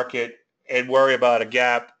in the market and worry about a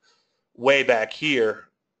gap way back here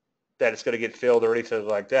that it's going to get filled or anything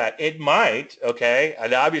like that. It might, okay,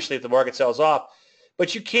 and obviously if the market sells off,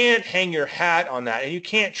 but you can't hang your hat on that, and you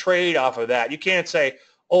can't trade off of that. You can't say,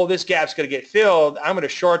 oh, this gap's going to get filled. I'm going to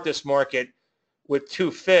short this market with two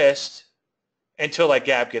fists until that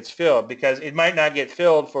gap gets filled, because it might not get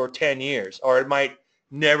filled for 10 years, or it might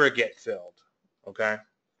never get filled, okay?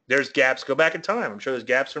 There's gaps, go back in time. I'm sure there's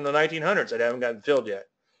gaps from the 1900s that haven't gotten filled yet.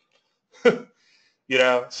 You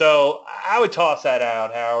know, so I would toss that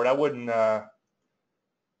out, Howard. I wouldn't, I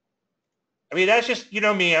mean, that's just, you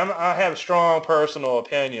know me, I have strong personal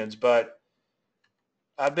opinions, but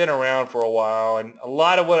I've been around for a while, and a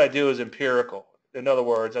lot of what I do is empirical. In other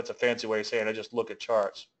words, that's a fancy way of saying I just look at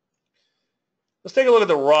charts. Let's take a look at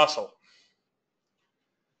the Russell.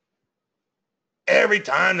 Every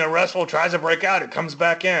time the Russell tries to break out, it comes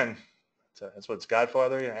back in. That's what's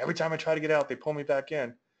Godfather. You know, every time I try to get out, they pull me back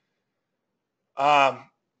in.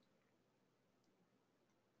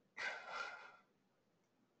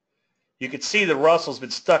 You can see the Russell's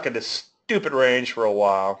been stuck in this stupid range for a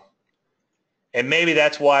while. And maybe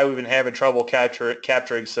that's why we've been having trouble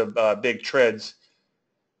capturing some big trends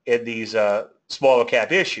in these smaller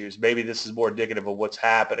cap issues. Maybe this is more indicative of what's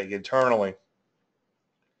happening internally.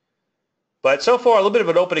 But so far, a little bit of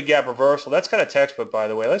an opening gap reversal. That's kind of textbook, by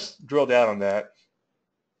the way. Let's drill down on that.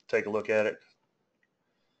 Take a look at it.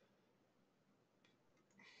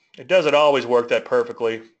 It doesn't always work that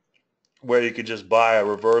perfectly, where you could just buy a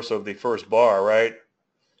reversal of the first bar, right?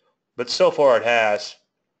 But so far it has.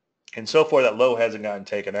 And so far that low hasn't gotten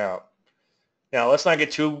taken out. Now, let's not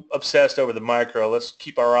get too obsessed over the micro. Let's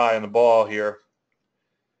keep our eye on the ball here.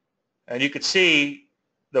 And you can see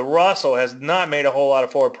the Russell has not made a whole lot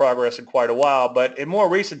of forward progress in quite a while, but in more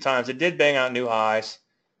recent times, it did bang out new highs,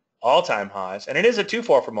 all-time highs, and it isn't too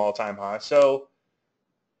far from all-time highs. So,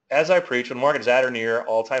 as I preach, when the market is at or near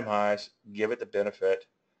all-time highs, give it the benefit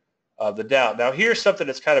of the doubt. Now, here's something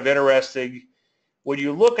that's kind of interesting. When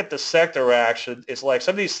you look at the sector action, it's like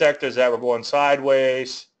some of these sectors that were going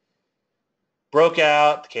sideways, broke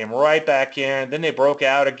out, came right back in, then they broke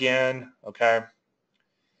out again, okay?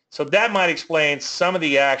 So that might explain some of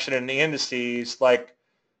the action in the indices, like,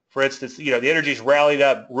 for instance, you know, the energy's rallied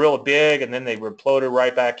up real big, and then they imploded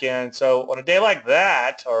right back in. So on a day like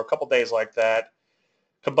that, or a couple days like that,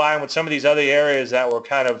 combined with some of these other areas that were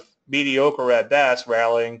kind of mediocre at best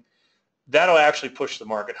rallying, that'll actually push the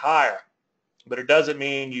market higher. But it doesn't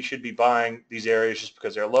mean you should be buying these areas just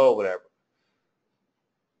because they're low or whatever.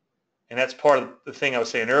 And that's part of the thing I was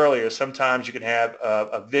saying earlier. Sometimes you can have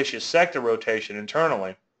a vicious sector rotation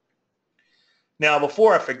internally. Now,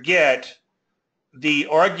 before I forget, the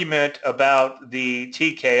argument about the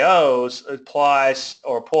TKOs applies,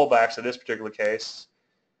 or pullbacks in this particular case,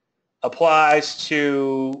 applies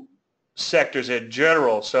to sectors in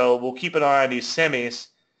general. So we'll keep an eye on these semis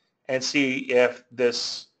and see if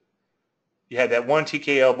this, you had that one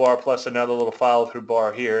TKO bar plus another little follow-through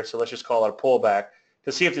bar here. So let's just call it a pullback,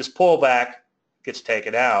 to see if this pullback gets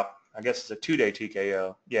taken out. I guess it's a 2-day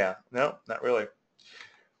TKO. Yeah, no, not really.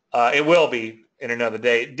 It will be in another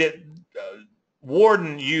day.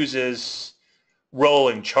 Warden uses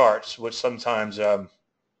rolling charts, which sometimes will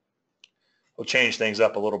change things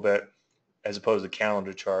up a little bit as opposed to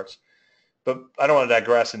calendar charts. But I don't want to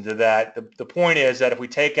digress into that. The point is that if we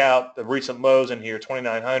take out the recent lows in here,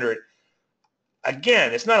 2,900,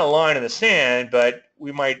 again, it's not a line in the sand, but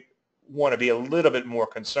we might want to be a little bit more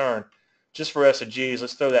concerned. Just for S&Gs,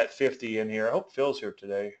 let's throw that 50 in here. I hope Phil's here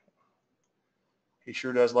today. He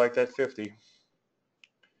sure does like that 50.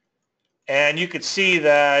 And you can see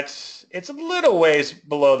that it's a little ways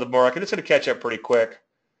below the market. It's going to catch up pretty quick.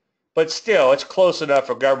 But still, it's close enough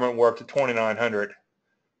for government work to 2,900.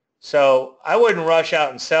 So I wouldn't rush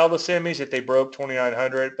out and sell the semis if they broke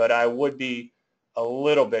 2,900, but I would be a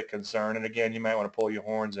little bit concerned. And again, you might want to pull your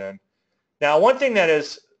horns in. Now, one thing that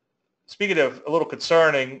is, speaking of a little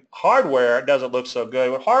concerning, hardware doesn't look so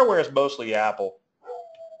good. But hardware is mostly Apple.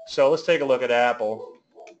 So let's take a look at Apple.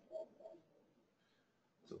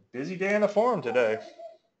 It's a busy day in the forum today.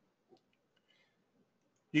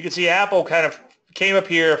 You can see Apple kind of came up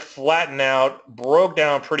here, flattened out, broke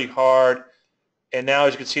down pretty hard. And now,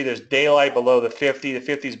 as you can see, there's daylight below the 50. The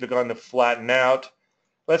 50's begun to flatten out.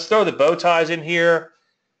 Let's throw the bow ties in here.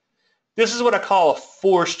 This is what I call a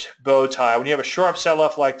forced bow tie. When you have a sharp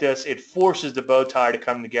sell-off like this, it forces the bow tie to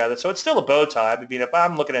come together. So it's still a bow tie. I mean, if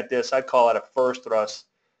I'm looking at this, I'd call it a first thrust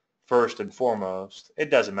first and foremost. It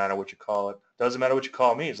doesn't matter what you call it. It doesn't matter what you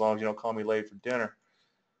call me as long as you don't call me late for dinner.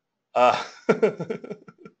 I'm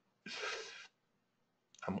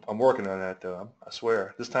working on that, though. I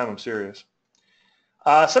swear. This time I'm serious.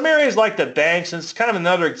 Some areas like the banks, and it's kind of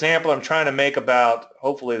another example I'm trying to make about,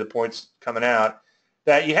 hopefully the points coming out,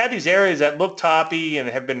 that you have these areas that look toppy and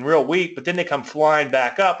have been real weak, but then they come flying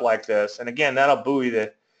back up like this. And again, that'll buoy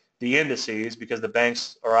the indices because the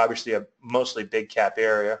banks are obviously a mostly big cap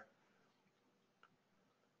area.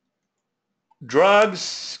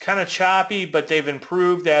 Drugs, kind of choppy, but they've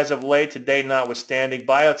improved as of late, today notwithstanding.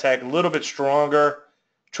 Biotech, a little bit stronger.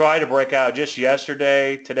 Tried to break out just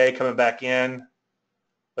yesterday. Today coming back in,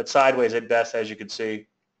 but sideways at best, as you can see.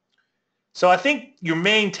 So I think your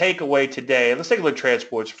main takeaway today, let's take a look at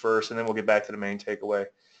transports first, and then we'll get back to the main takeaway.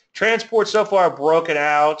 Transports so far broken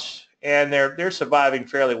out, and they're surviving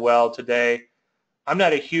fairly well today. I'm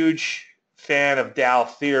not a huge fan of Dow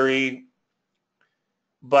theory,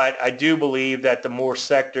 but I do believe that the more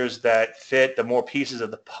sectors that fit, the more pieces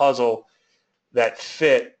of the puzzle that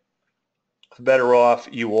fit, the better off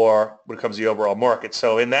you are when it comes to the overall market.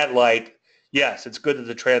 So in that light, yes, it's good that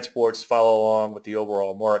the transports follow along with the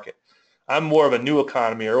overall market. I'm more of a new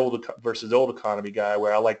economy or old versus old economy guy,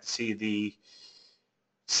 where I like to see the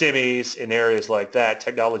semis in areas like that,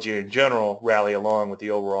 technology in general, rally along with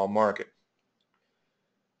the overall market.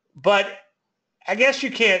 But I guess you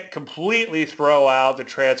can't completely throw out the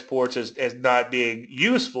transports as not being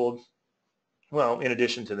useful, well, in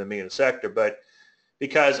addition to the MENA sector, but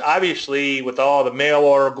because obviously with all the mail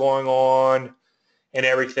order going on and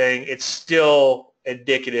everything, it's still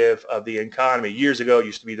indicative of the economy. Years ago, it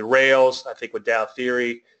used to be the rails, I think with Dow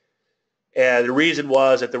theory. And the reason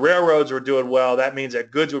was that the railroads were doing well. That means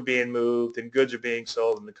that goods were being moved and goods are being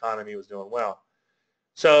sold and the economy was doing well.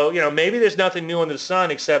 So, maybe there's nothing new under the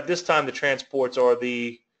sun, except this time the transports are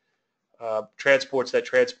the transports that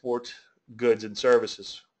transport goods and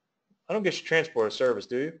services. I don't guess you transport a service,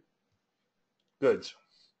 do you? Goods.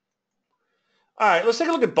 All right, let's take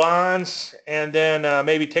a look at bonds and then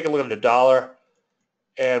maybe take a look at the dollar,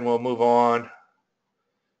 and we'll move on.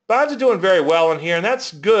 Bonds are doing very well in here, and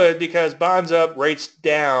that's good because bonds up, rates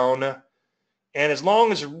down, and as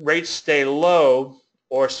long as rates stay low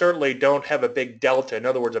or certainly don't have a big delta, in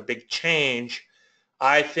other words, a big change,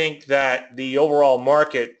 I think that the overall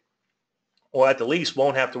market, or at the least,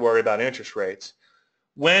 won't have to worry about interest rates.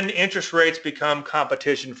 When interest rates become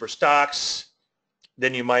competition for stocks,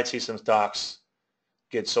 then you might see some stocks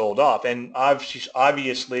get sold off. And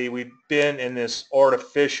obviously, we've been in this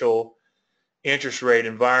artificial interest rate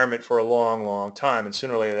environment for a long, long time, and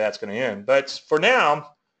sooner or later that's going to end. But for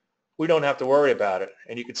now, we don't have to worry about it.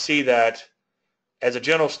 And you can see that as a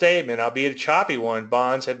general statement, albeit a choppy one,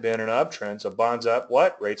 bonds have been in an uptrend. So bonds up,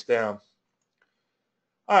 what? Rates down.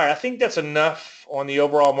 All right, I think that's enough on the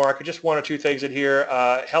overall market. Just one or two things in here.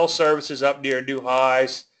 Health services up near new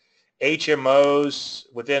highs. HMOs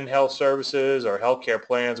within health services or healthcare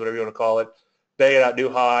plans, whatever you want to call it, banging out new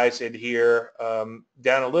highs in here.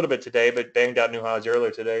 Down a little bit today, but banged out new highs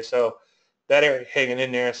earlier today. So that area hanging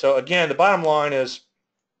in there. So again, the bottom line is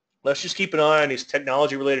let's just keep an eye on these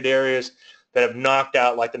technology-related areas that have knocked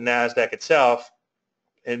out like the Nasdaq itself.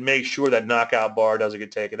 and make sure that knockout bar doesn't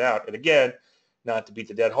get taken out. And again, not to beat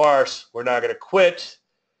the dead horse, we're not going to quit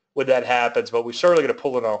when that happens, but we're certainly going to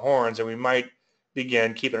pull in our horns, and we might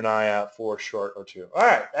begin keeping an eye out for a short or two. All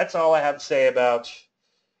right, that's all I have to say about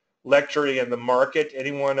lecturing in the market.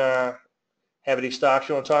 Anyone have any stocks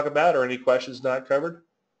you want to talk about or any questions not covered?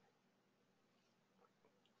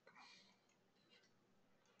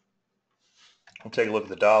 I'll take a look at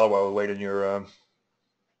the dollar while we wait on your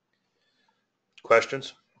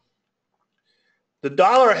questions. The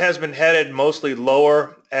dollar has been headed mostly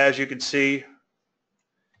lower, as you can see.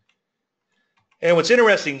 And what's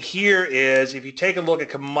interesting here is if you take a look at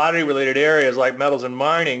commodity-related areas like metals and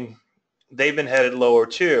mining, they've been headed lower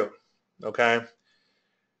too, okay?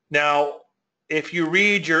 Now, if you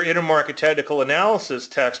read your intermarket technical analysis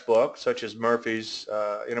textbook, such as Murphy's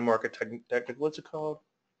intermarket technical, what's it called?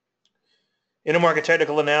 Intermarket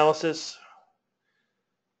technical analysis,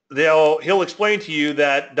 he'll explain to you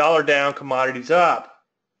that dollar down, commodities up.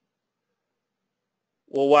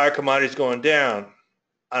 Well, why are commodities going down?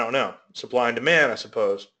 I don't know. Supply and demand, I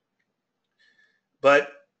suppose.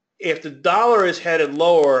 But if the dollar is headed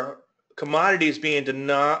lower, commodities being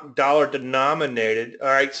dollar denominated, all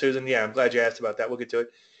right, Susan, yeah, I'm glad you asked about that. We'll get to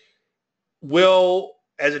it. Will,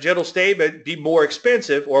 as a general statement, be more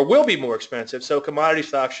expensive or will be more expensive, so commodity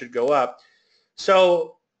stocks should go up.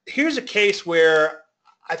 So here's a case where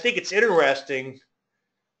I think it's interesting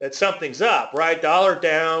that something's up, right? Dollar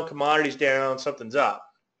down, commodities down, something's up.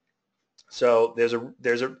 So there's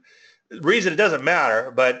a reason it doesn't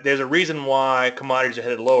matter, but there's a reason why commodities are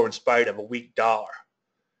headed lower in spite of a weak dollar.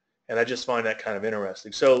 And I just find that kind of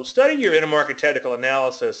interesting. So study your intermarket technical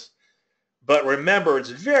analysis, but remember it's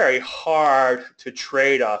very hard to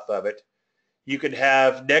trade off of it. You could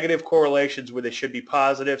have negative correlations where they should be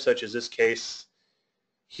positive, such as this case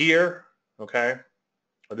here, okay?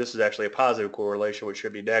 Well, this is actually a positive correlation, which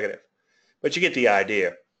should be negative. But you get the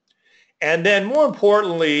idea. And then more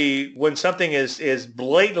importantly, when something is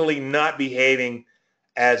blatantly not behaving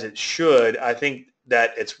as it should, I think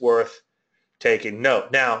that it's worth taking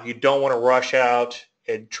note. Now, you don't want to rush out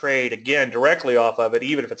and trade, again, directly off of it,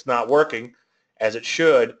 even if it's not working as it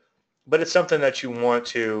should, but it's something that you want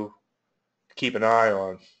to keep an eye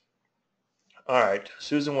on. All right,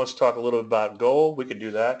 Susan wants to talk a little bit about gold. We can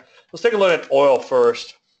do that. Let's take a look at oil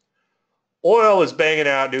first. Oil is banging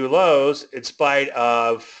out new lows in spite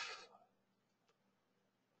of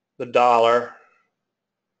the dollar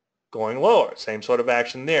going lower. Same sort of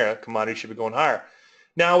action there. Commodities should be going higher.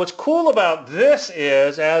 Now, what's cool about this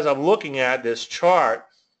is, as I'm looking at this chart,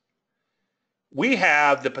 we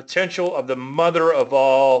have the potential of the mother of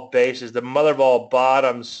all bases, the mother of all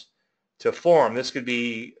bottoms to form. This could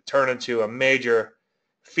be turned into a major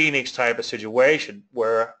Phoenix type of situation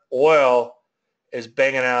where oil is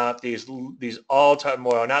banging out these all-time,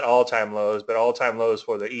 well, not all-time lows, but all-time lows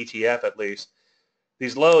for the ETF at least.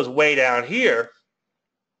 These lows way down here.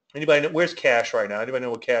 Anybody know, where's cash right now? Anybody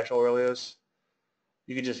know what cash oil is?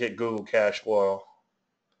 You can just hit Google cash oil.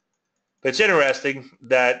 But it's interesting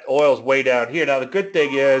that oil's way down here. Now the good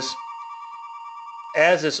thing is,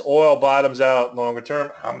 as this oil bottoms out longer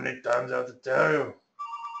term, how many times I have to tell you?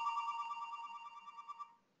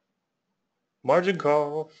 Margin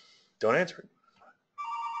call. Don't answer it.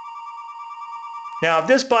 Now, if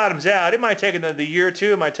this bottoms out, it might take another year or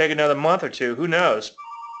two. It might take another month or two. Who knows?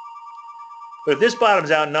 But if this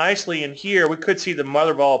bottoms out nicely in here, we could see the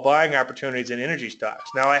mother of all buying opportunities in energy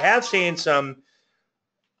stocks. Now, I have seen some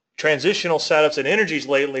transitional setups in energies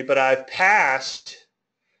lately, but I've passed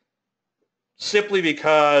simply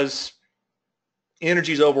because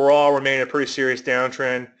energies overall remain in a pretty serious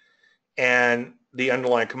downtrend and the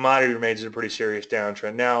underlying commodity remains in a pretty serious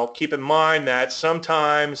downtrend. Now, keep in mind that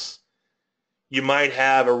sometimes you might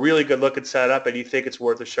have a really good looking setup and you think it's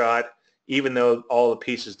worth a shot, even though all the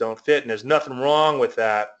pieces don't fit, and there's nothing wrong with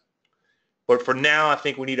that. But for now, I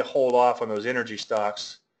think we need to hold off on those energy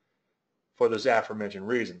stocks for those aforementioned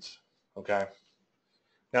reasons, okay?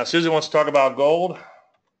 Now, Susan wants to talk about gold.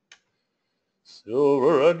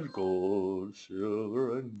 Silver and gold,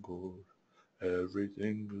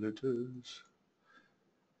 everything glitters.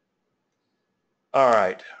 All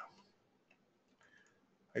right.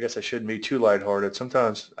 I guess I shouldn't be too lighthearted.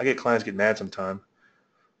 Sometimes I get clients get mad sometimes.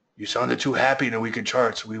 You sounded too happy in the weekend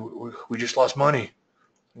charts. We just lost money.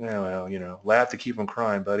 Yeah, well, you know, laugh to keep them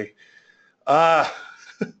crying, buddy.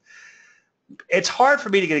 It's hard for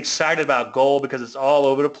me to get excited about gold because it's all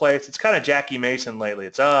over the place. It's kind of Jackie Mason lately.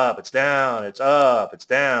 It's up, it's down, it's up, it's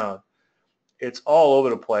down. It's all over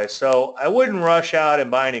the place. So I wouldn't rush out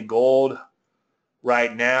and buy any gold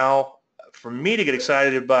right now. For me to get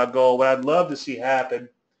excited about gold, what I'd love to see happen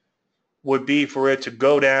would be for it to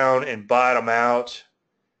go down and bottom out,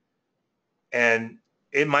 and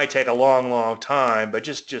it might take a long, long time, but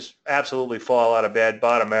just absolutely fall out of bed,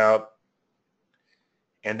 bottom out,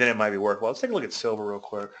 and then it might be worthwhile. Let's take a look at silver real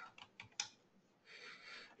quick.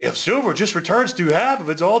 If silver just returns to half of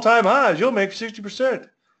its all-time highs, you'll make 60%.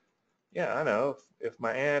 Yeah, I know. If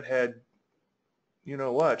my aunt had, you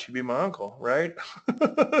know what, she'd be my uncle, right?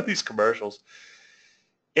 These commercials.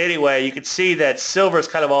 Anyway, you can see that silver is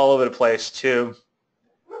kind of all over the place too.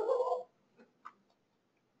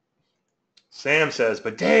 Sam says,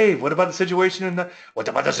 but Dave, what about the situation in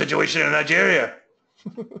Nigeria?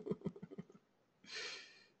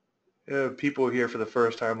 People here for the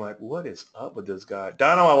first time like, what is up with this guy?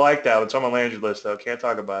 Donald, I like that. It's on my Landry list though. Can't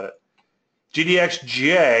talk about it.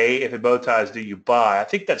 GDXJ, if it bow ties, do you buy? I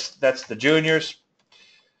think that's the juniors.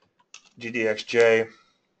 GDXJ.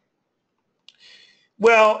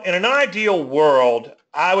 Well, in an ideal world,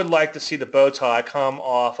 I would like to see the bow tie come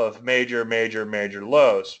off of major, major, major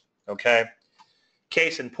lows. Okay.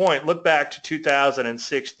 Case in point, look back to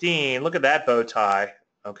 2016. Look at that bow tie.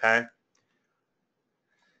 Okay.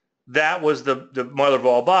 That was the mother of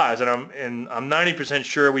all buys, and I'm 90%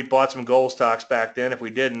 sure we bought some gold stocks back then. If we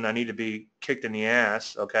didn't, I need to be kicked in the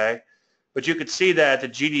ass. Okay. But you could see that the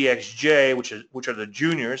GDXJ, which are the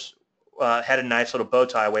juniors, had a nice little bow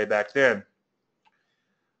tie way back then.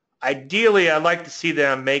 Ideally, I'd like to see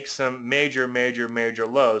them make some major, major, major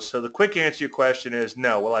lows. So the quick answer to your question is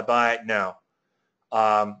no. Will I buy it? No.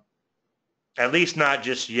 At least not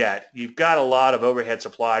just yet. You've got a lot of overhead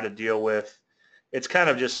supply to deal with. It's kind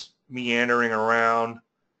of just meandering around.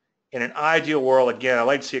 In an ideal world, again, I'd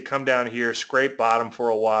like to see it come down here, scrape bottom for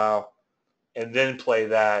a while, and then play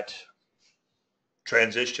that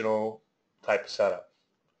transitional type of setup.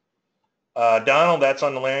 Donald, that's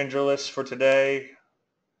on the Landry list for today.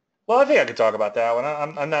 Well, I think I could talk about that one.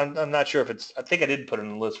 I'm not sure if it's. I think I did put it on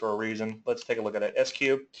the list for a reason. Let's take a look at it. SQ.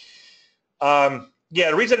 Yeah,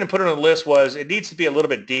 the reason I didn't put it on the list was it needs to be a little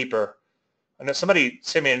bit deeper. I know somebody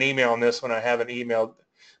sent me an email on this when I haven't emailed.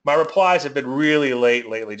 My replies have been really late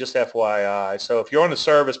lately, just FYI. So if you're on the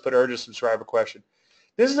service, put urgent subscriber question.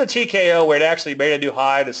 This is a TKO where it actually made a new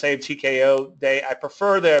high the same TKO day. I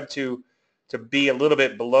prefer them to be a little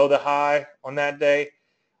bit below the high on that day.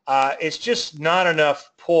 It's just not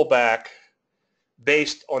enough pullback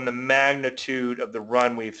based on the magnitude of the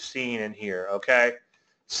run we've seen in here, okay?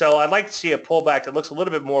 So I'd like to see a pullback that looks a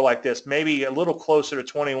little bit more like this, maybe a little closer to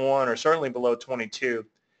 21 or certainly below 22.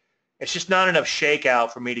 It's just not enough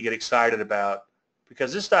shakeout for me to get excited about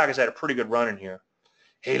because this stock has had a pretty good run in here.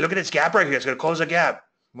 Hey, look at this gap right here. It's going to close a gap.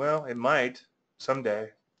 Well, it might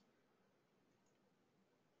someday.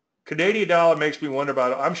 Canadian dollar makes me wonder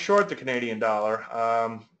about it. I'm short the Canadian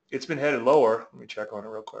dollar. It's been headed lower. Let me check on it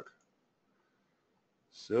real quick.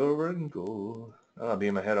 Silver and gold. I'll be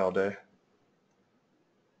in my head all day.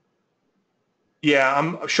 Yeah,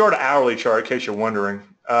 I'm short an hourly chart in case you're wondering.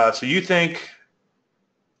 So you think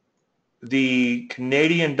the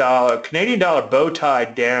Canadian dollar bow tie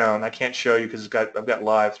down? I can't show you because I've got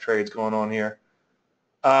live trades going on here.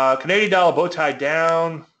 Canadian dollar bow tie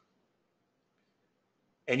down,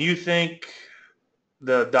 and you think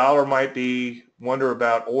the dollar might be wonder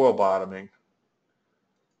about oil bottoming.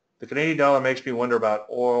 The Canadian dollar makes me wonder about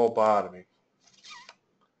oil bottoming.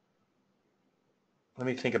 Let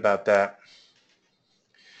me think about that.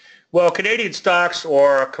 Well, Canadian stocks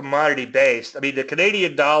are commodity based. I mean, the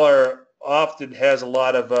Canadian dollar often has a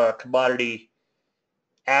lot of commodity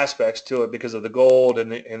aspects to it because of the gold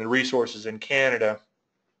and the resources in Canada.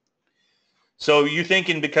 So you're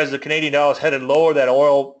thinking because the Canadian dollar is headed lower that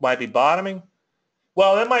oil might be bottoming?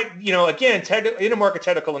 Well, that might, again, intermarket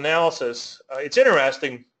technical analysis, it's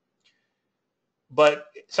interesting, but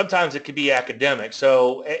sometimes it can be academic.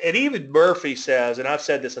 So, and even Murphy says, and I've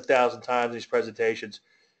said this 1,000 times in these presentations,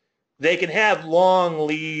 they can have long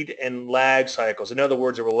lead and lag cycles. In other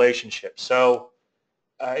words, a relationship. So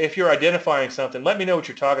if you're identifying something, let me know what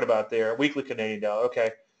you're talking about there. Weekly Canadian dollar.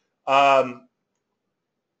 Okay.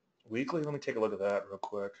 Weekly, let me take a look at that real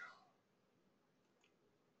quick.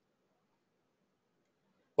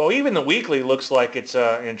 Well, even the weekly looks like it's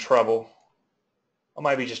in trouble. I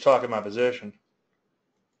might be just talking my position.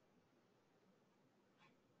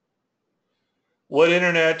 About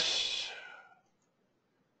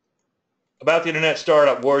the internet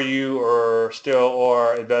startup were you or still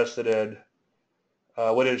are invested in?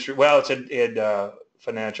 What industry? Well, it's in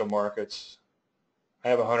financial markets. I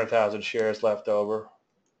have 100,000 shares left over.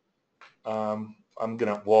 I'm going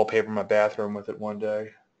to wallpaper my bathroom with it one day.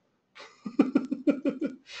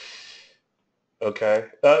 Okay.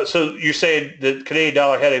 So you're saying the Canadian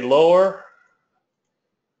dollar headed lower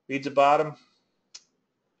Leads the bottom.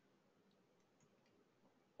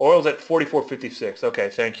 Oil's at 44.56. Okay,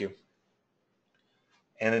 thank you.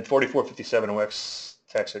 And then 44.57 West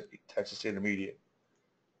Texas Intermediate.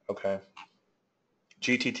 Okay.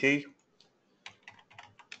 GTT.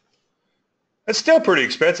 It's still pretty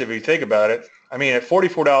expensive if you think about it. I mean, at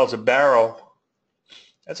 $44 a barrel,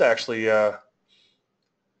 that's actually, it's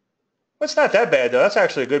not that bad, though. That's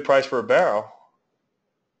actually a good price for a barrel.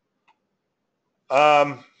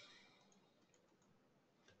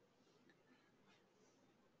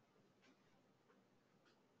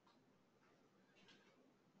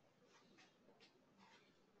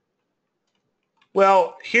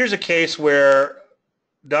 Well, here's a case where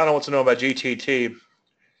Donald wants to know about GTT.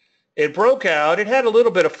 It broke out. It had a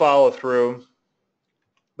little bit of follow-through,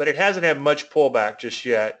 but it hasn't had much pullback just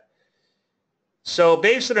yet. So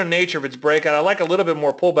based on the nature of its breakout, I like a little bit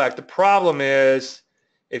more pullback. The problem is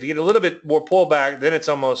if you get a little bit more pullback, then it's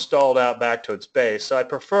almost stalled out back to its base. So I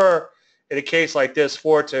prefer in a case like this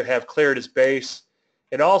for it to have cleared its base.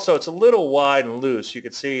 And also it's a little wide and loose. You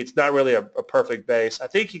can see it's not really a perfect base. I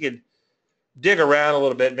think you could dig around a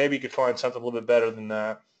little bit. Maybe you could find something a little bit better than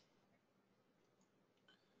that.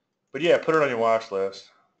 But yeah, put it on your watch list.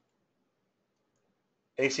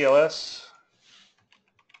 ACLS.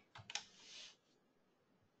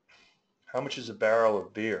 How much is a barrel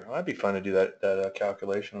of beer? Well, that'd be fun to do that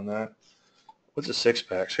calculation on that. What's a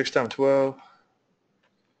six-pack? 6 times 12.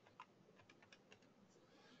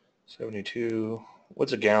 72.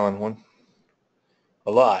 What's a gallon one?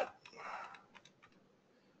 A lot.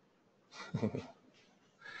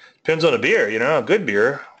 Depends on the beer, you know. A good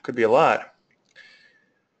beer could be a lot.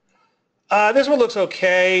 This one looks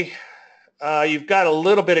okay. You've got a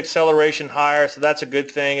little bit acceleration higher, so that's a good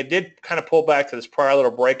thing. It did kind of pull back to this prior little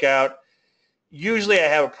breakout. Usually I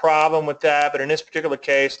have a problem with that, but in this particular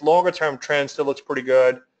case, longer-term trend still looks pretty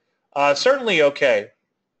good. Certainly okay.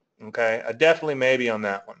 Okay, definitely maybe on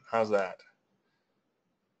that one. How's that?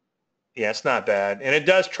 Yeah, it's not bad. And it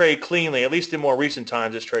does trade cleanly. At least in more recent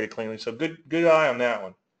times, it's traded cleanly. So good eye on that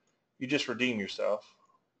one. You just redeem yourself.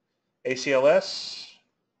 ACLS.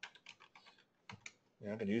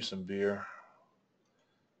 Yeah, I can use some beer.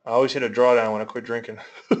 I always hit a drawdown when I quit drinking.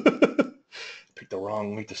 Picked the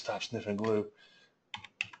wrong week to stop sniffing glue.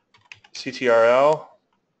 CTRL.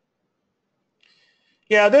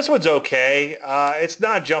 Yeah, this one's okay. It's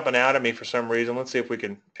not jumping out at me for some reason. Let's see if we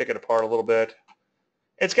can pick it apart a little bit.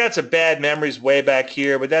 It's got some bad memories way back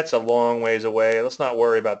here, but that's a long ways away. Let's not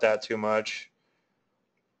worry about that too much.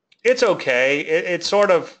 It's okay. It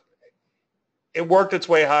sort of, it worked its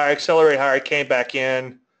way higher, accelerated higher, it came back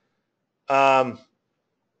in.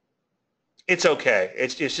 It's okay.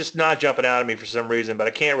 It's just not jumping out at me for some reason, but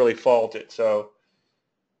I can't really fault it. So,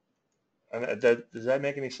 does that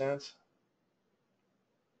make any sense?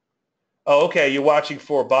 Oh, okay. You're watching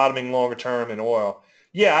for bottoming longer term in oil.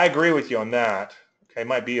 Yeah, I agree with you on that. Okay,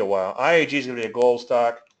 might be a while. IAG is going to be a gold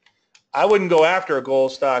stock. I wouldn't go after a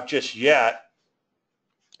gold stock just yet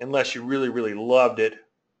unless you really, really loved it.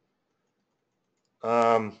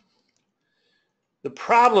 The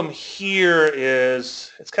problem here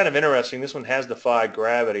is, it's kind of interesting. This one has defied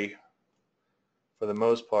gravity for the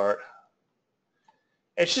most part.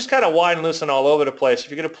 It's just kind of wide and loose and all over the place. If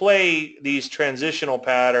you're going to play these transitional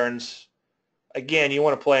patterns, again, you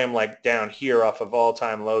want to play them like down here off of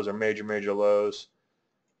all-time lows or major, major lows.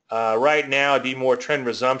 Right now, it'd be more trend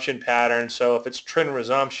resumption pattern. So if it's trend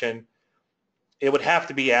resumption, it would have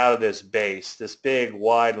to be out of this base, this big,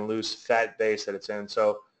 wide, and loose, fat base that it's in.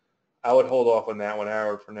 So I would hold off on that one,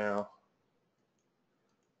 Howard, for now.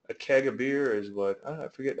 A keg of beer is what? I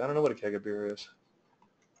forget. I don't know what a keg of beer is.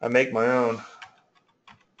 I make my own. Of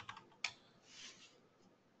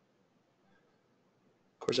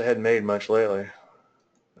course, I hadn't made much lately.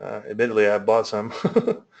 Admittedly, I bought some.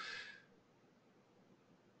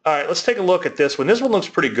 All right, let's take a look at this one. This one looks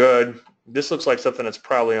pretty good. This looks like something that's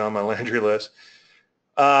probably on my Landry list.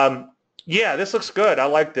 Yeah, this looks good. I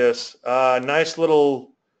like this. Nice little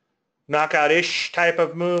knockout-ish type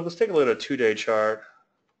of move. Let's take a look at a two-day chart.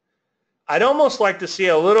 I'd almost like to see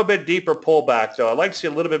a little bit deeper pullback, though. I'd like to see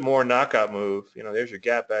a little bit more knockout move. You know, there's your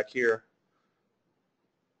gap back here.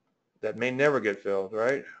 That may never get filled,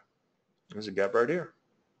 right? There's a gap right here.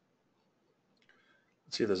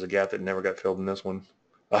 Let's see if there's a gap that never got filled in this one.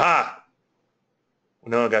 Aha!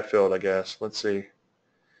 No, it got filled, I guess. Let's see.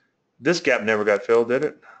 This gap never got filled, did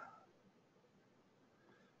it?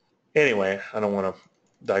 Anyway, I don't want to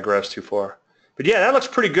digress too far. But yeah, that looks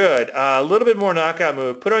pretty good. A little bit more knockout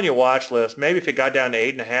move. Put it on your watch list. Maybe if it got down to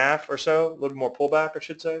 8.5 or so, a little more pullback, I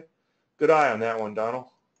should say. Good eye on that one, Donald.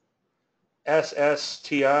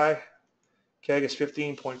 SSTI. Keg is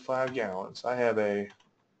 15.5 gallons. I have a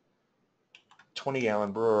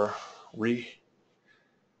 20-gallon brewer.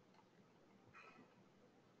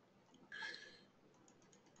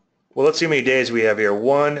 Well, let's see how many days we have here.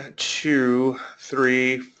 1, 2,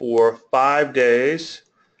 3, 4, 5 days.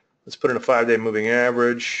 Let's put in a 5-day moving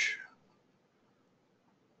average.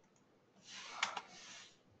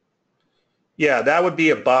 Yeah, that would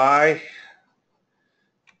be a buy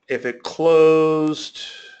if it closed,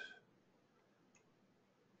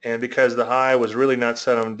 and because the high was really not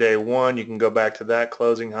set on day one, you can go back to that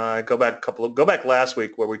closing high. Go back last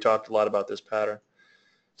week where we talked a lot about this pattern.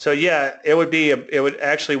 So yeah, it would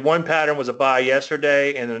actually, one pattern was a buy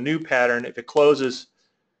yesterday, and a new pattern, if it closes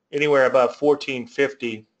anywhere above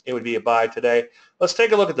 1450, it would be a buy today. Let's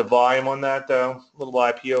take a look at the volume on that though, little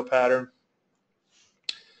IPO pattern.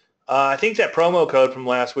 I think that promo code from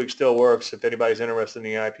last week still works if anybody's interested in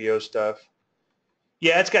the IPO stuff.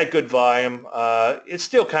 Yeah, it's got good volume. It's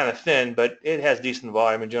still kind of thin, but it has decent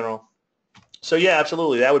volume in general. So yeah,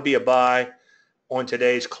 absolutely, that would be a buy on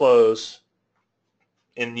today's close.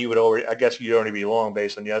 And you would already, I guess you'd only be long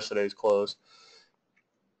based on yesterday's close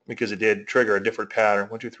because it did trigger a different pattern.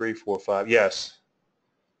 1, 2, 3, 4, 5. Yes.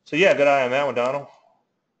 So yeah, good eye on that one, Donald.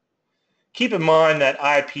 Keep in mind that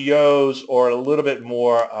IPOs are a little bit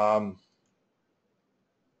more,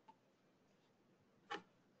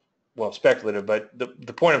 well, speculative, but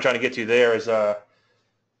the point I'm trying to get to there is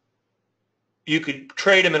you could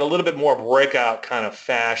trade them in a little bit more breakout kind of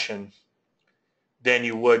fashion than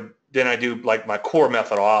I do like my core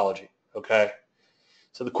methodology, okay?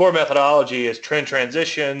 So the core methodology is trend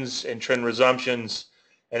transitions and trend resumptions,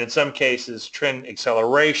 and in some cases trend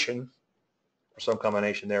acceleration or some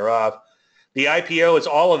combination thereof. The IPO is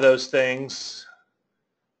all of those things,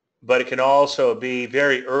 but it can also be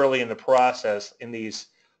very early in the process in these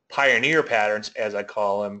pioneer patterns, as I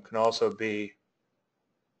call them, can also be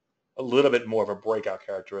a little bit more of a breakout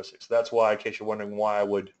characteristic. So that's why, in case you're wondering why I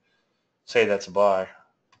would say that's a buy.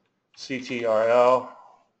 CTRL.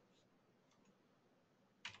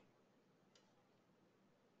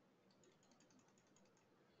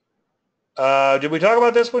 Did we talk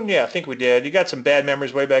about this one? Yeah, I think we did. You got some bad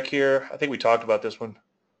memories way back here. I think we talked about this one.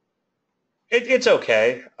 It's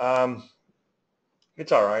okay.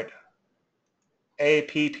 It's all right.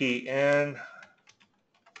 APPN.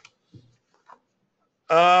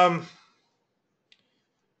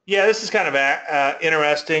 Yeah, this is kind of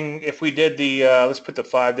interesting. If we did the, let's put the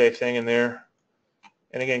 5-day thing in there.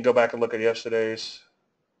 And again, go back and look at yesterday's.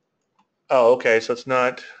 Oh, okay, so it's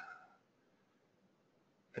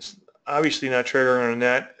obviously not triggering on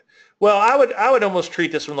that. Well, I would almost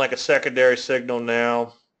treat this one like a secondary signal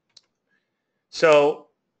now. So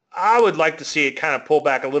I would like to see it kind of pull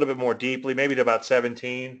back a little bit more deeply, maybe to about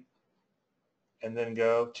 17, and then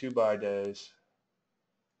go 2 buy days.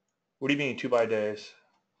 What do you mean 2 buy days?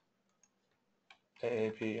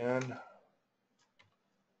 AAPN.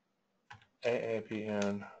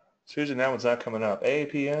 AAPN. Susan, that one's not coming up.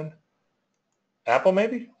 AAPN? Apple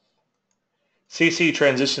maybe? CC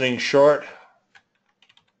transitioning short.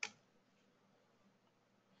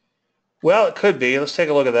 Well, it could be. Let's take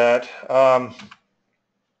a look at that.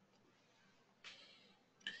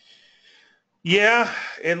 Yeah,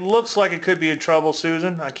 it looks like it could be in trouble,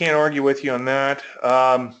 Susan. I can't argue with you on that.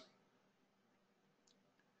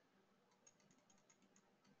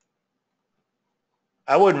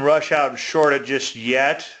 I wouldn't rush out and short it just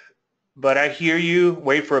yet, but I hear you.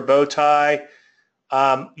 Wait for a bow tie.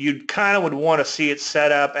 You kind of would want to see it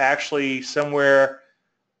set up actually somewhere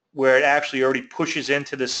where it actually already pushes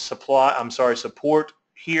into this support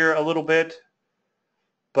here a little bit.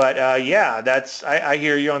 But yeah, I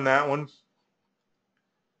hear you on that one.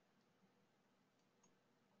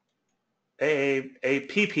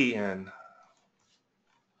 APPN.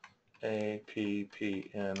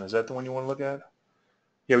 APPN. Is that the one you want to look at?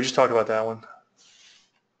 Yeah, we just talked about that one.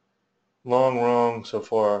 Long wrong so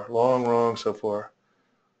far. Long wrong so far.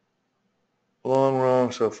 Long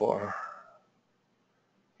wrong so far.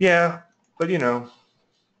 Yeah, but you know,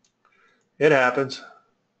 it happens.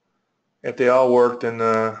 If they all worked, then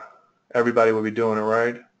everybody would be doing it,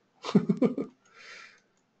 right?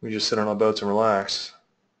 We just sit on our boats and relax.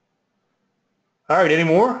 All right, any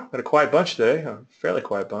more? Got a quiet bunch today, a fairly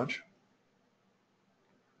quiet bunch.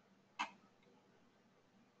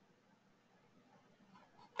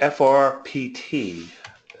 FRPT.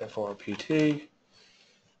 FRPT.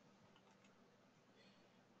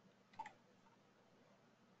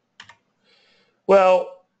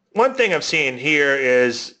 Well, one thing I'm seeing here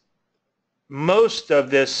is most of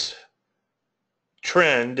this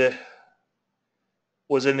trend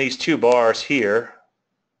was in these 2 bars here.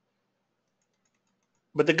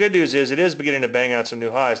 But the good news is it is beginning to bang out some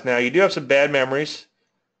new highs. Now, you do have some bad memories,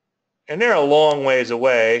 and they're a long ways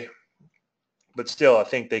away, but still, I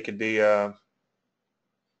think they could be,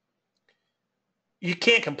 you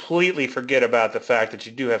can't completely forget about the fact that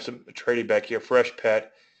you do have some trading back here, fresh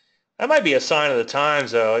pet. That might be a sign of the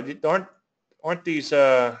times, though. Aren't these,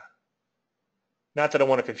 not that I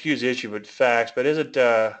want to confuse the issue with facts, but is it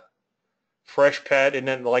fresh pet, isn't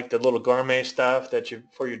it like the little gourmet stuff that you,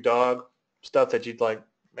 for your dog, stuff that you'd like,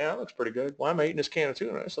 man, that looks pretty good. Why am I eating this can of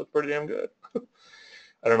tuna? This looks pretty damn good.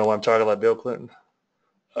 I don't know why I'm talking like Bill Clinton.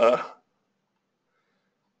 I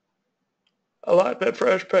like that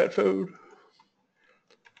fresh pet food.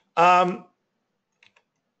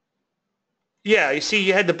 Yeah, you see,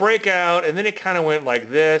 you had the breakout, and then it kind of went like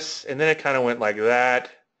this, and then it kind of went like that.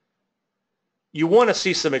 You want to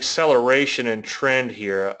see some acceleration and trend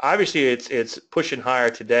here. Obviously, it's pushing higher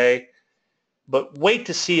today, but wait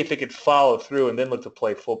to see if it could follow through and then look to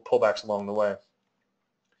play full pullbacks along the way.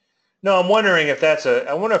 No, I'm wondering if that's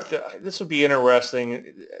I wonder if this would be interesting,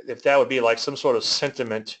 if that would be like some sort of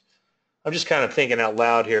sentiment. I'm just kind of thinking out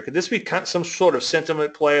loud here. Could this be some sort of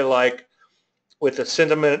sentiment play, like with the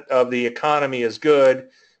sentiment of the economy is good,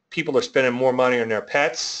 people are spending more money on their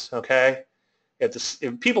pets, okay?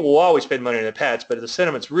 If people will always spend money on their pets, but if the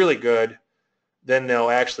sentiment's really good, then they'll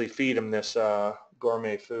actually feed them this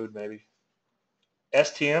gourmet food maybe.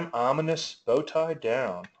 STM, ominous, bow tie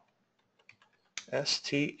down.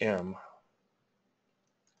 STM.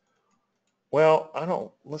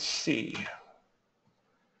 Well, let's see.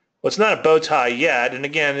 Well, it's not a bow tie yet, and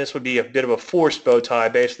again, this would be a bit of a forced bow tie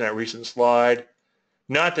based on that recent slide.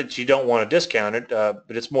 Not that you don't want to discount it, but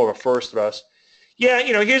it's more of a first thrust. Yeah,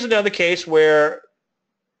 here's another case where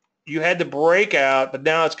you had the breakout, but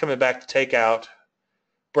now it's coming back to takeout.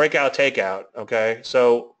 Breakout, takeout, okay?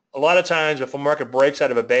 So a lot of times if a market breaks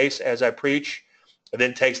out of a base, as I preach, and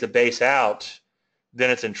then takes the base out,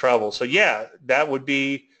 then it's in trouble. So yeah, that would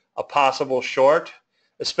be a possible short,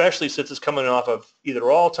 especially since it's coming off of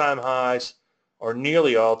either all-time highs or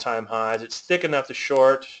nearly all-time highs. It's thick enough to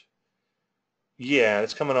short. Yeah,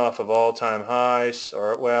 it's coming off of all-time highs,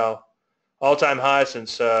 or, well, all-time highs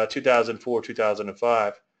since 2004,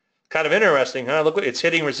 2005. Kind of interesting, huh? Look, it's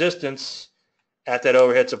hitting resistance at that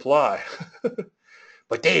overhead supply.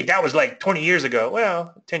 But Dave, that was like 20 years ago.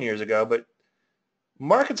 Well, 10 years ago, but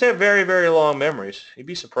markets have very, very long memories. You'd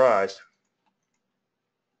be surprised.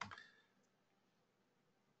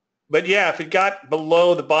 But yeah, if it got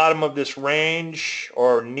below the bottom of this range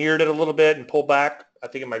or neared it a little bit and pulled back, I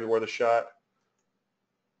think it might be worth a shot.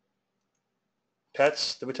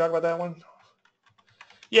 Pets, did we talk about that one?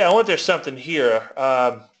 Yeah, I want there's something here.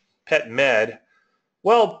 Pet Med.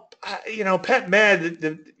 Well, Pet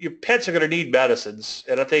Med, your pets are going to need medicines,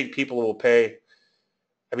 and I think people will pay.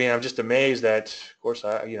 I mean, I'm just amazed that, of course,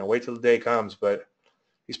 wait till the day comes, but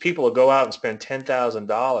these people will go out and spend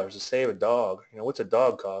 $10,000 to save a dog. What's a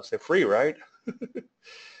dog cost? They're free, right?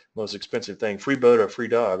 Most expensive thing, free boat or free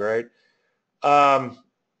dog, right?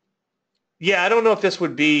 Yeah, I don't know if this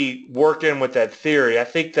would be worked in with that theory. I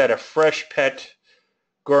think that a fresh pet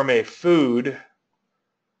gourmet food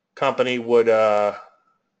company would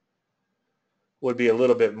be a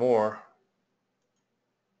little bit more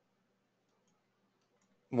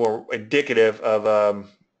indicative of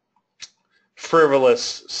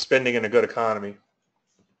frivolous spending in a good economy.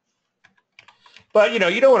 But, you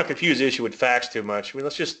don't want to confuse the issue with facts too much. I mean,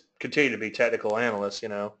 let's just continue to be technical analysts,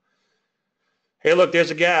 Hey, look, there's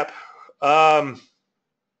a gap.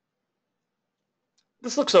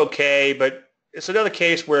 This looks okay, but it's another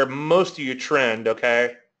case where most of your trend,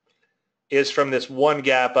 okay, is from this one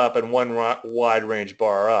gap up and one wide range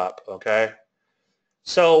bar up, okay?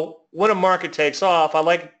 So when a market takes off, I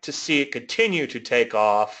like to see it continue to take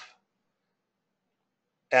off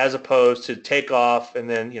as opposed to take off and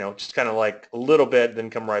then, just kind of like a little bit, then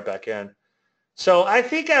come right back in. So I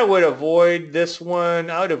think I would avoid this one.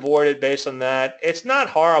 I would avoid it based on that. It's not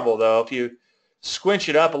horrible, though. If you squinch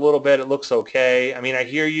it up a little bit, it looks okay. I mean, I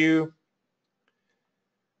hear you.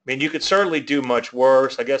 I mean, you could certainly do much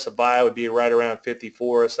worse. I guess a buy would be right around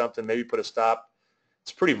 54 or something. Maybe put a stop.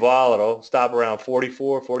 It's pretty volatile. Stop around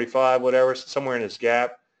 44, 45, whatever, somewhere in this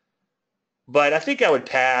gap. But I think I would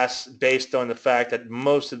pass based on the fact that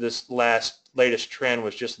most of this latest trend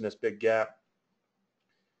was just in this big gap.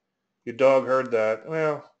 Your dog heard that.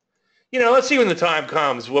 Well, let's see when the time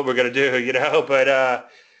comes what we're going to do, But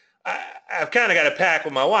I've kind of got a pact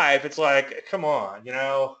with my wife. It's like, come on,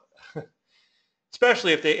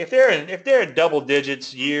 Especially if they're in double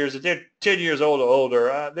digits years, if they're 10 years old or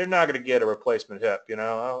older, they're not going to get a replacement hip.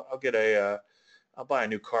 I'll buy a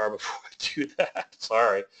new car before I do that.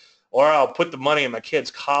 Sorry. or I'll put the money in my kid's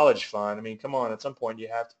college fund. I mean, come on, at some point you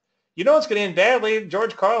have to. You know it's going to end badly.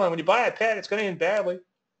 George Carlin, when you buy a pet, it's going to end badly.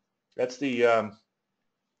 That's the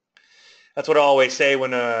that's what I always say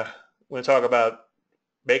when I talk about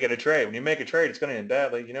making a trade. When you make a trade, it's going to end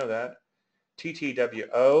badly. You know that.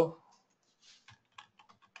 TTWO.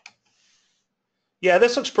 Yeah,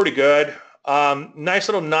 this looks pretty good. Nice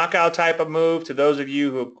little knockout type of move. To those of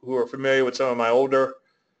you who are familiar with some of my older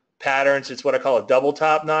patterns, it's what I call a double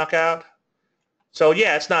top knockout. So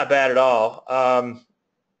yeah, it's not bad at all.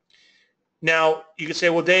 Now, you could say,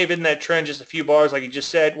 well, Dave, isn't that trend just a few bars like you just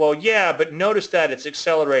said? Well, yeah, but notice that it's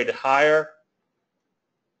accelerated higher.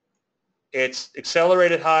 It's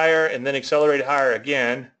accelerated higher and then accelerated higher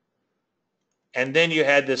again. And then you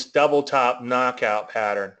had this double top knockout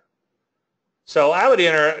pattern. So I would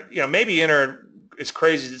enter, maybe enter, as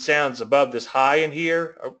crazy as it sounds, above this high in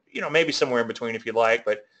here, or, maybe somewhere in between if you like,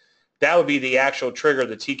 but that would be the actual trigger,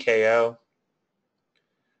 the TKO.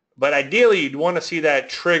 But ideally, you'd want to see that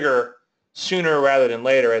trigger sooner rather than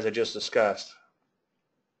later, as I just discussed.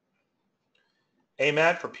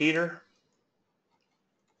 AMAT for Peter.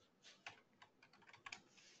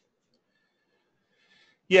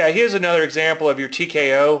 Yeah, here's another example of your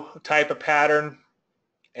TKO type of pattern.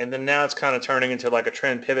 And then now it's kind of turning into like a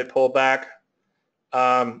trend pivot pullback.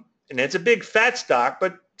 And it's a big fat stock,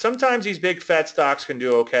 but sometimes these big fat stocks can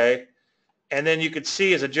do okay. And then you could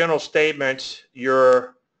see as a general statement,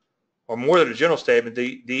 or more than a general statement,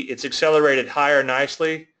 it's accelerated higher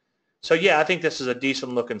nicely. So yeah, I think this is a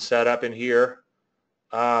decent looking setup in here.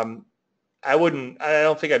 I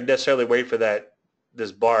don't think I'd necessarily wait for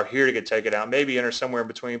this bar here to get taken out. Maybe enter somewhere in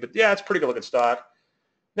between, but yeah, it's a pretty good looking stock.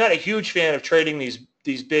 Not a huge fan of trading these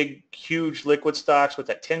big, huge liquid stocks with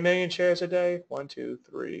that 10 million shares a day. 1, 2,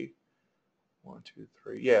 3. 1, 2,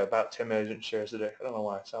 3. Yeah, about 10 million shares a day. I don't know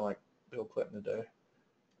why I sound like Bill Clinton today.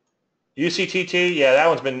 UCTT, yeah, that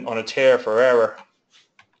one's been on a tear forever.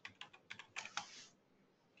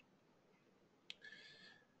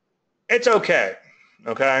 It's okay,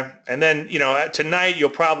 okay? And then, tonight you'll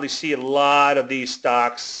probably see a lot of these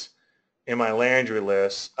stocks in my Landry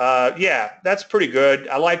list. Yeah, that's pretty good.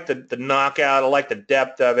 I like the knockout. I like the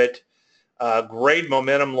depth of it. Great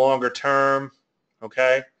momentum longer term,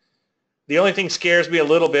 okay? The only thing scares me a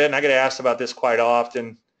little bit, and I get asked about this quite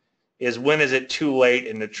often, is when is it too late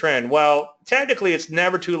in the trend? Well, technically it's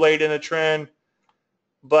never too late in the trend,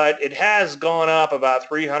 but it has gone up about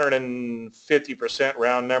 350%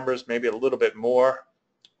 round numbers, maybe a little bit more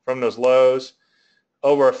from those lows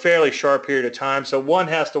over a fairly short period of time. So one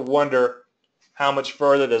has to wonder how much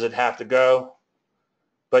further does it have to go.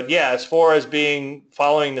 But yeah, as far as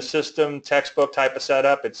following the system, textbook type of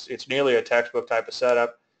setup, it's nearly a textbook type of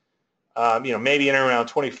setup. Maybe in around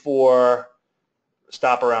 24,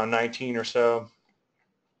 stop around 19 or so.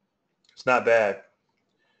 It's not bad.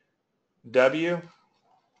 W,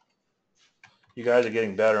 you guys are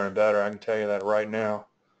getting better and better. I can tell you that right now.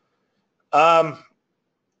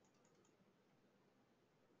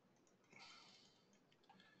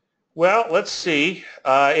 Well, let's see.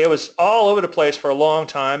 It was all over the place for a long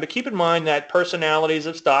time, but keep in mind that personalities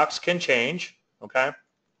of stocks can change, okay?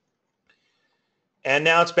 And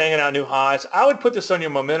now it's banging out new highs. I would put this on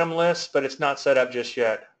your momentum list, but it's not set up just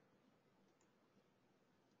yet.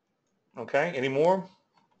 Okay, any more?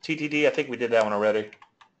 TTD, I think we did that one already.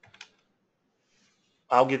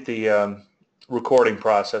 I'll get the recording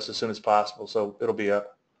process as soon as possible, so it'll be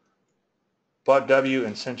up. Bought W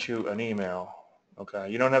and sent you an email.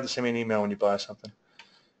 Okay, you don't have to send me an email when you buy something.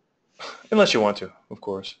 Unless you want to, of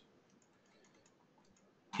course.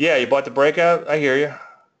 Yeah, you bought the breakout? I hear you.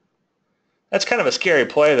 That's kind of a scary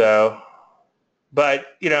play, though.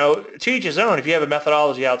 But, to each his own. If you have a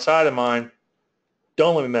methodology outside of mine,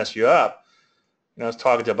 don't let me mess you up. I was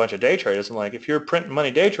talking to a bunch of day traders. I'm like, if you're printing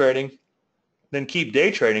money day trading, then keep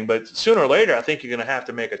day trading. But sooner or later, I think you're going to have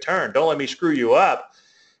to make a turn. Don't let me screw you up.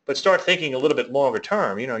 But start thinking a little bit longer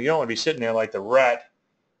term. You don't want to be sitting there like the rat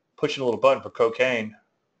pushing a little button for cocaine.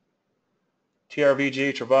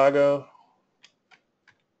 TRVG, Trivago.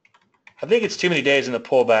 I think it's too many days in the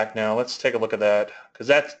pullback now. Let's take a look at that, because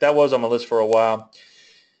that was on my list for a while.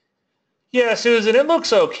 Yeah, Susan, it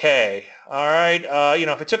looks okay. All right.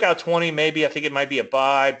 If it took out 20, maybe I think it might be a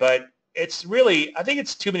buy, but it's really, I think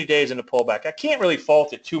it's too many days in the pullback. I can't really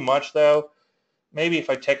fault it too much, though. Maybe if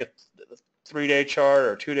I take a 3-day chart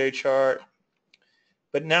or a 2-day chart.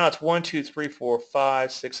 But now it's 1, 2, 3, 4,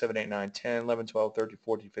 5, 6, 7, 8, 9, 10, 11, 12, 13,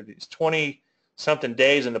 14, 15. It's 20-something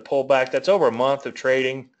days in the pullback. That's over a month of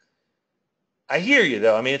trading. I hear you,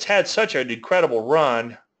 though. I mean, it's had such an incredible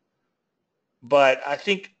run, but I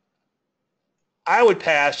think I would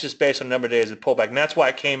pass just based on the number of days of pullback, and that's why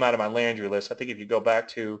it came out of my Landry list. I think if you go back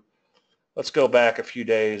to, let's go back a few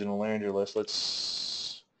days in the Landry list.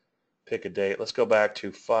 Let's pick a date. Let's go back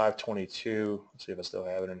to 5/22. Let's see if I still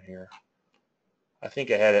have it in here. I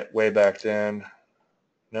think I had it way back then.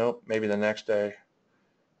 Nope, maybe the next day.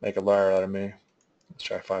 Make a liar out of me. Let's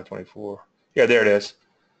try 5/24. Yeah, there it is.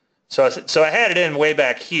 So I had it in way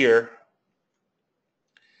back here,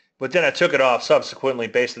 but then I took it off subsequently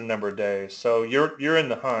based on the number of days. So you're in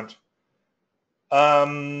the hunt.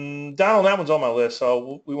 Donald, that one's on my list,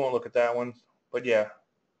 so we won't look at that one. But yeah.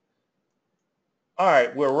 All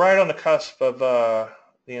right, we're right on the cusp of the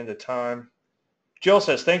end of time. Jill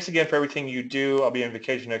says, thanks again for everything you do. I'll be on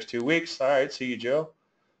vacation next 2 weeks. All right, see you, Jill.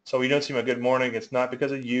 So you don't see my good morning. It's not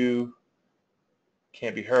because of you.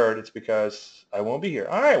 Can't be heard. It's because I won't be here.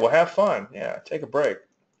 All right, well, have fun. Yeah, take a break.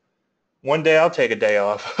 One day I'll take a day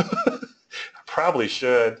off. I probably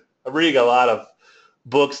should. I'm reading a lot of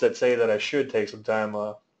books that say that I should take some time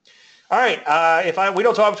off. All right, we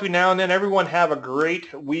don't talk between now and then, everyone have a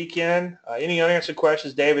great weekend. Any unanswered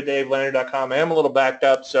questions, Landry.com. I am a little backed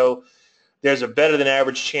up, so there's a better than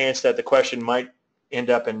average chance that the question might end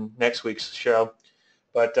up in next week's show.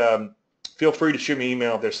 But feel free to shoot me an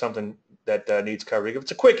email if there's something that needs covering. If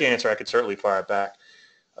it's a quick answer, I could certainly fire it back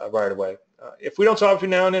right away. If we don't talk between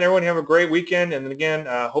now and then, everyone have a great weekend. And then again,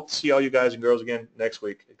 hope to see all you guys and girls again next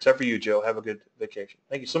week, except for you, Joe. Have a good vacation.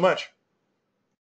 Thank you so much.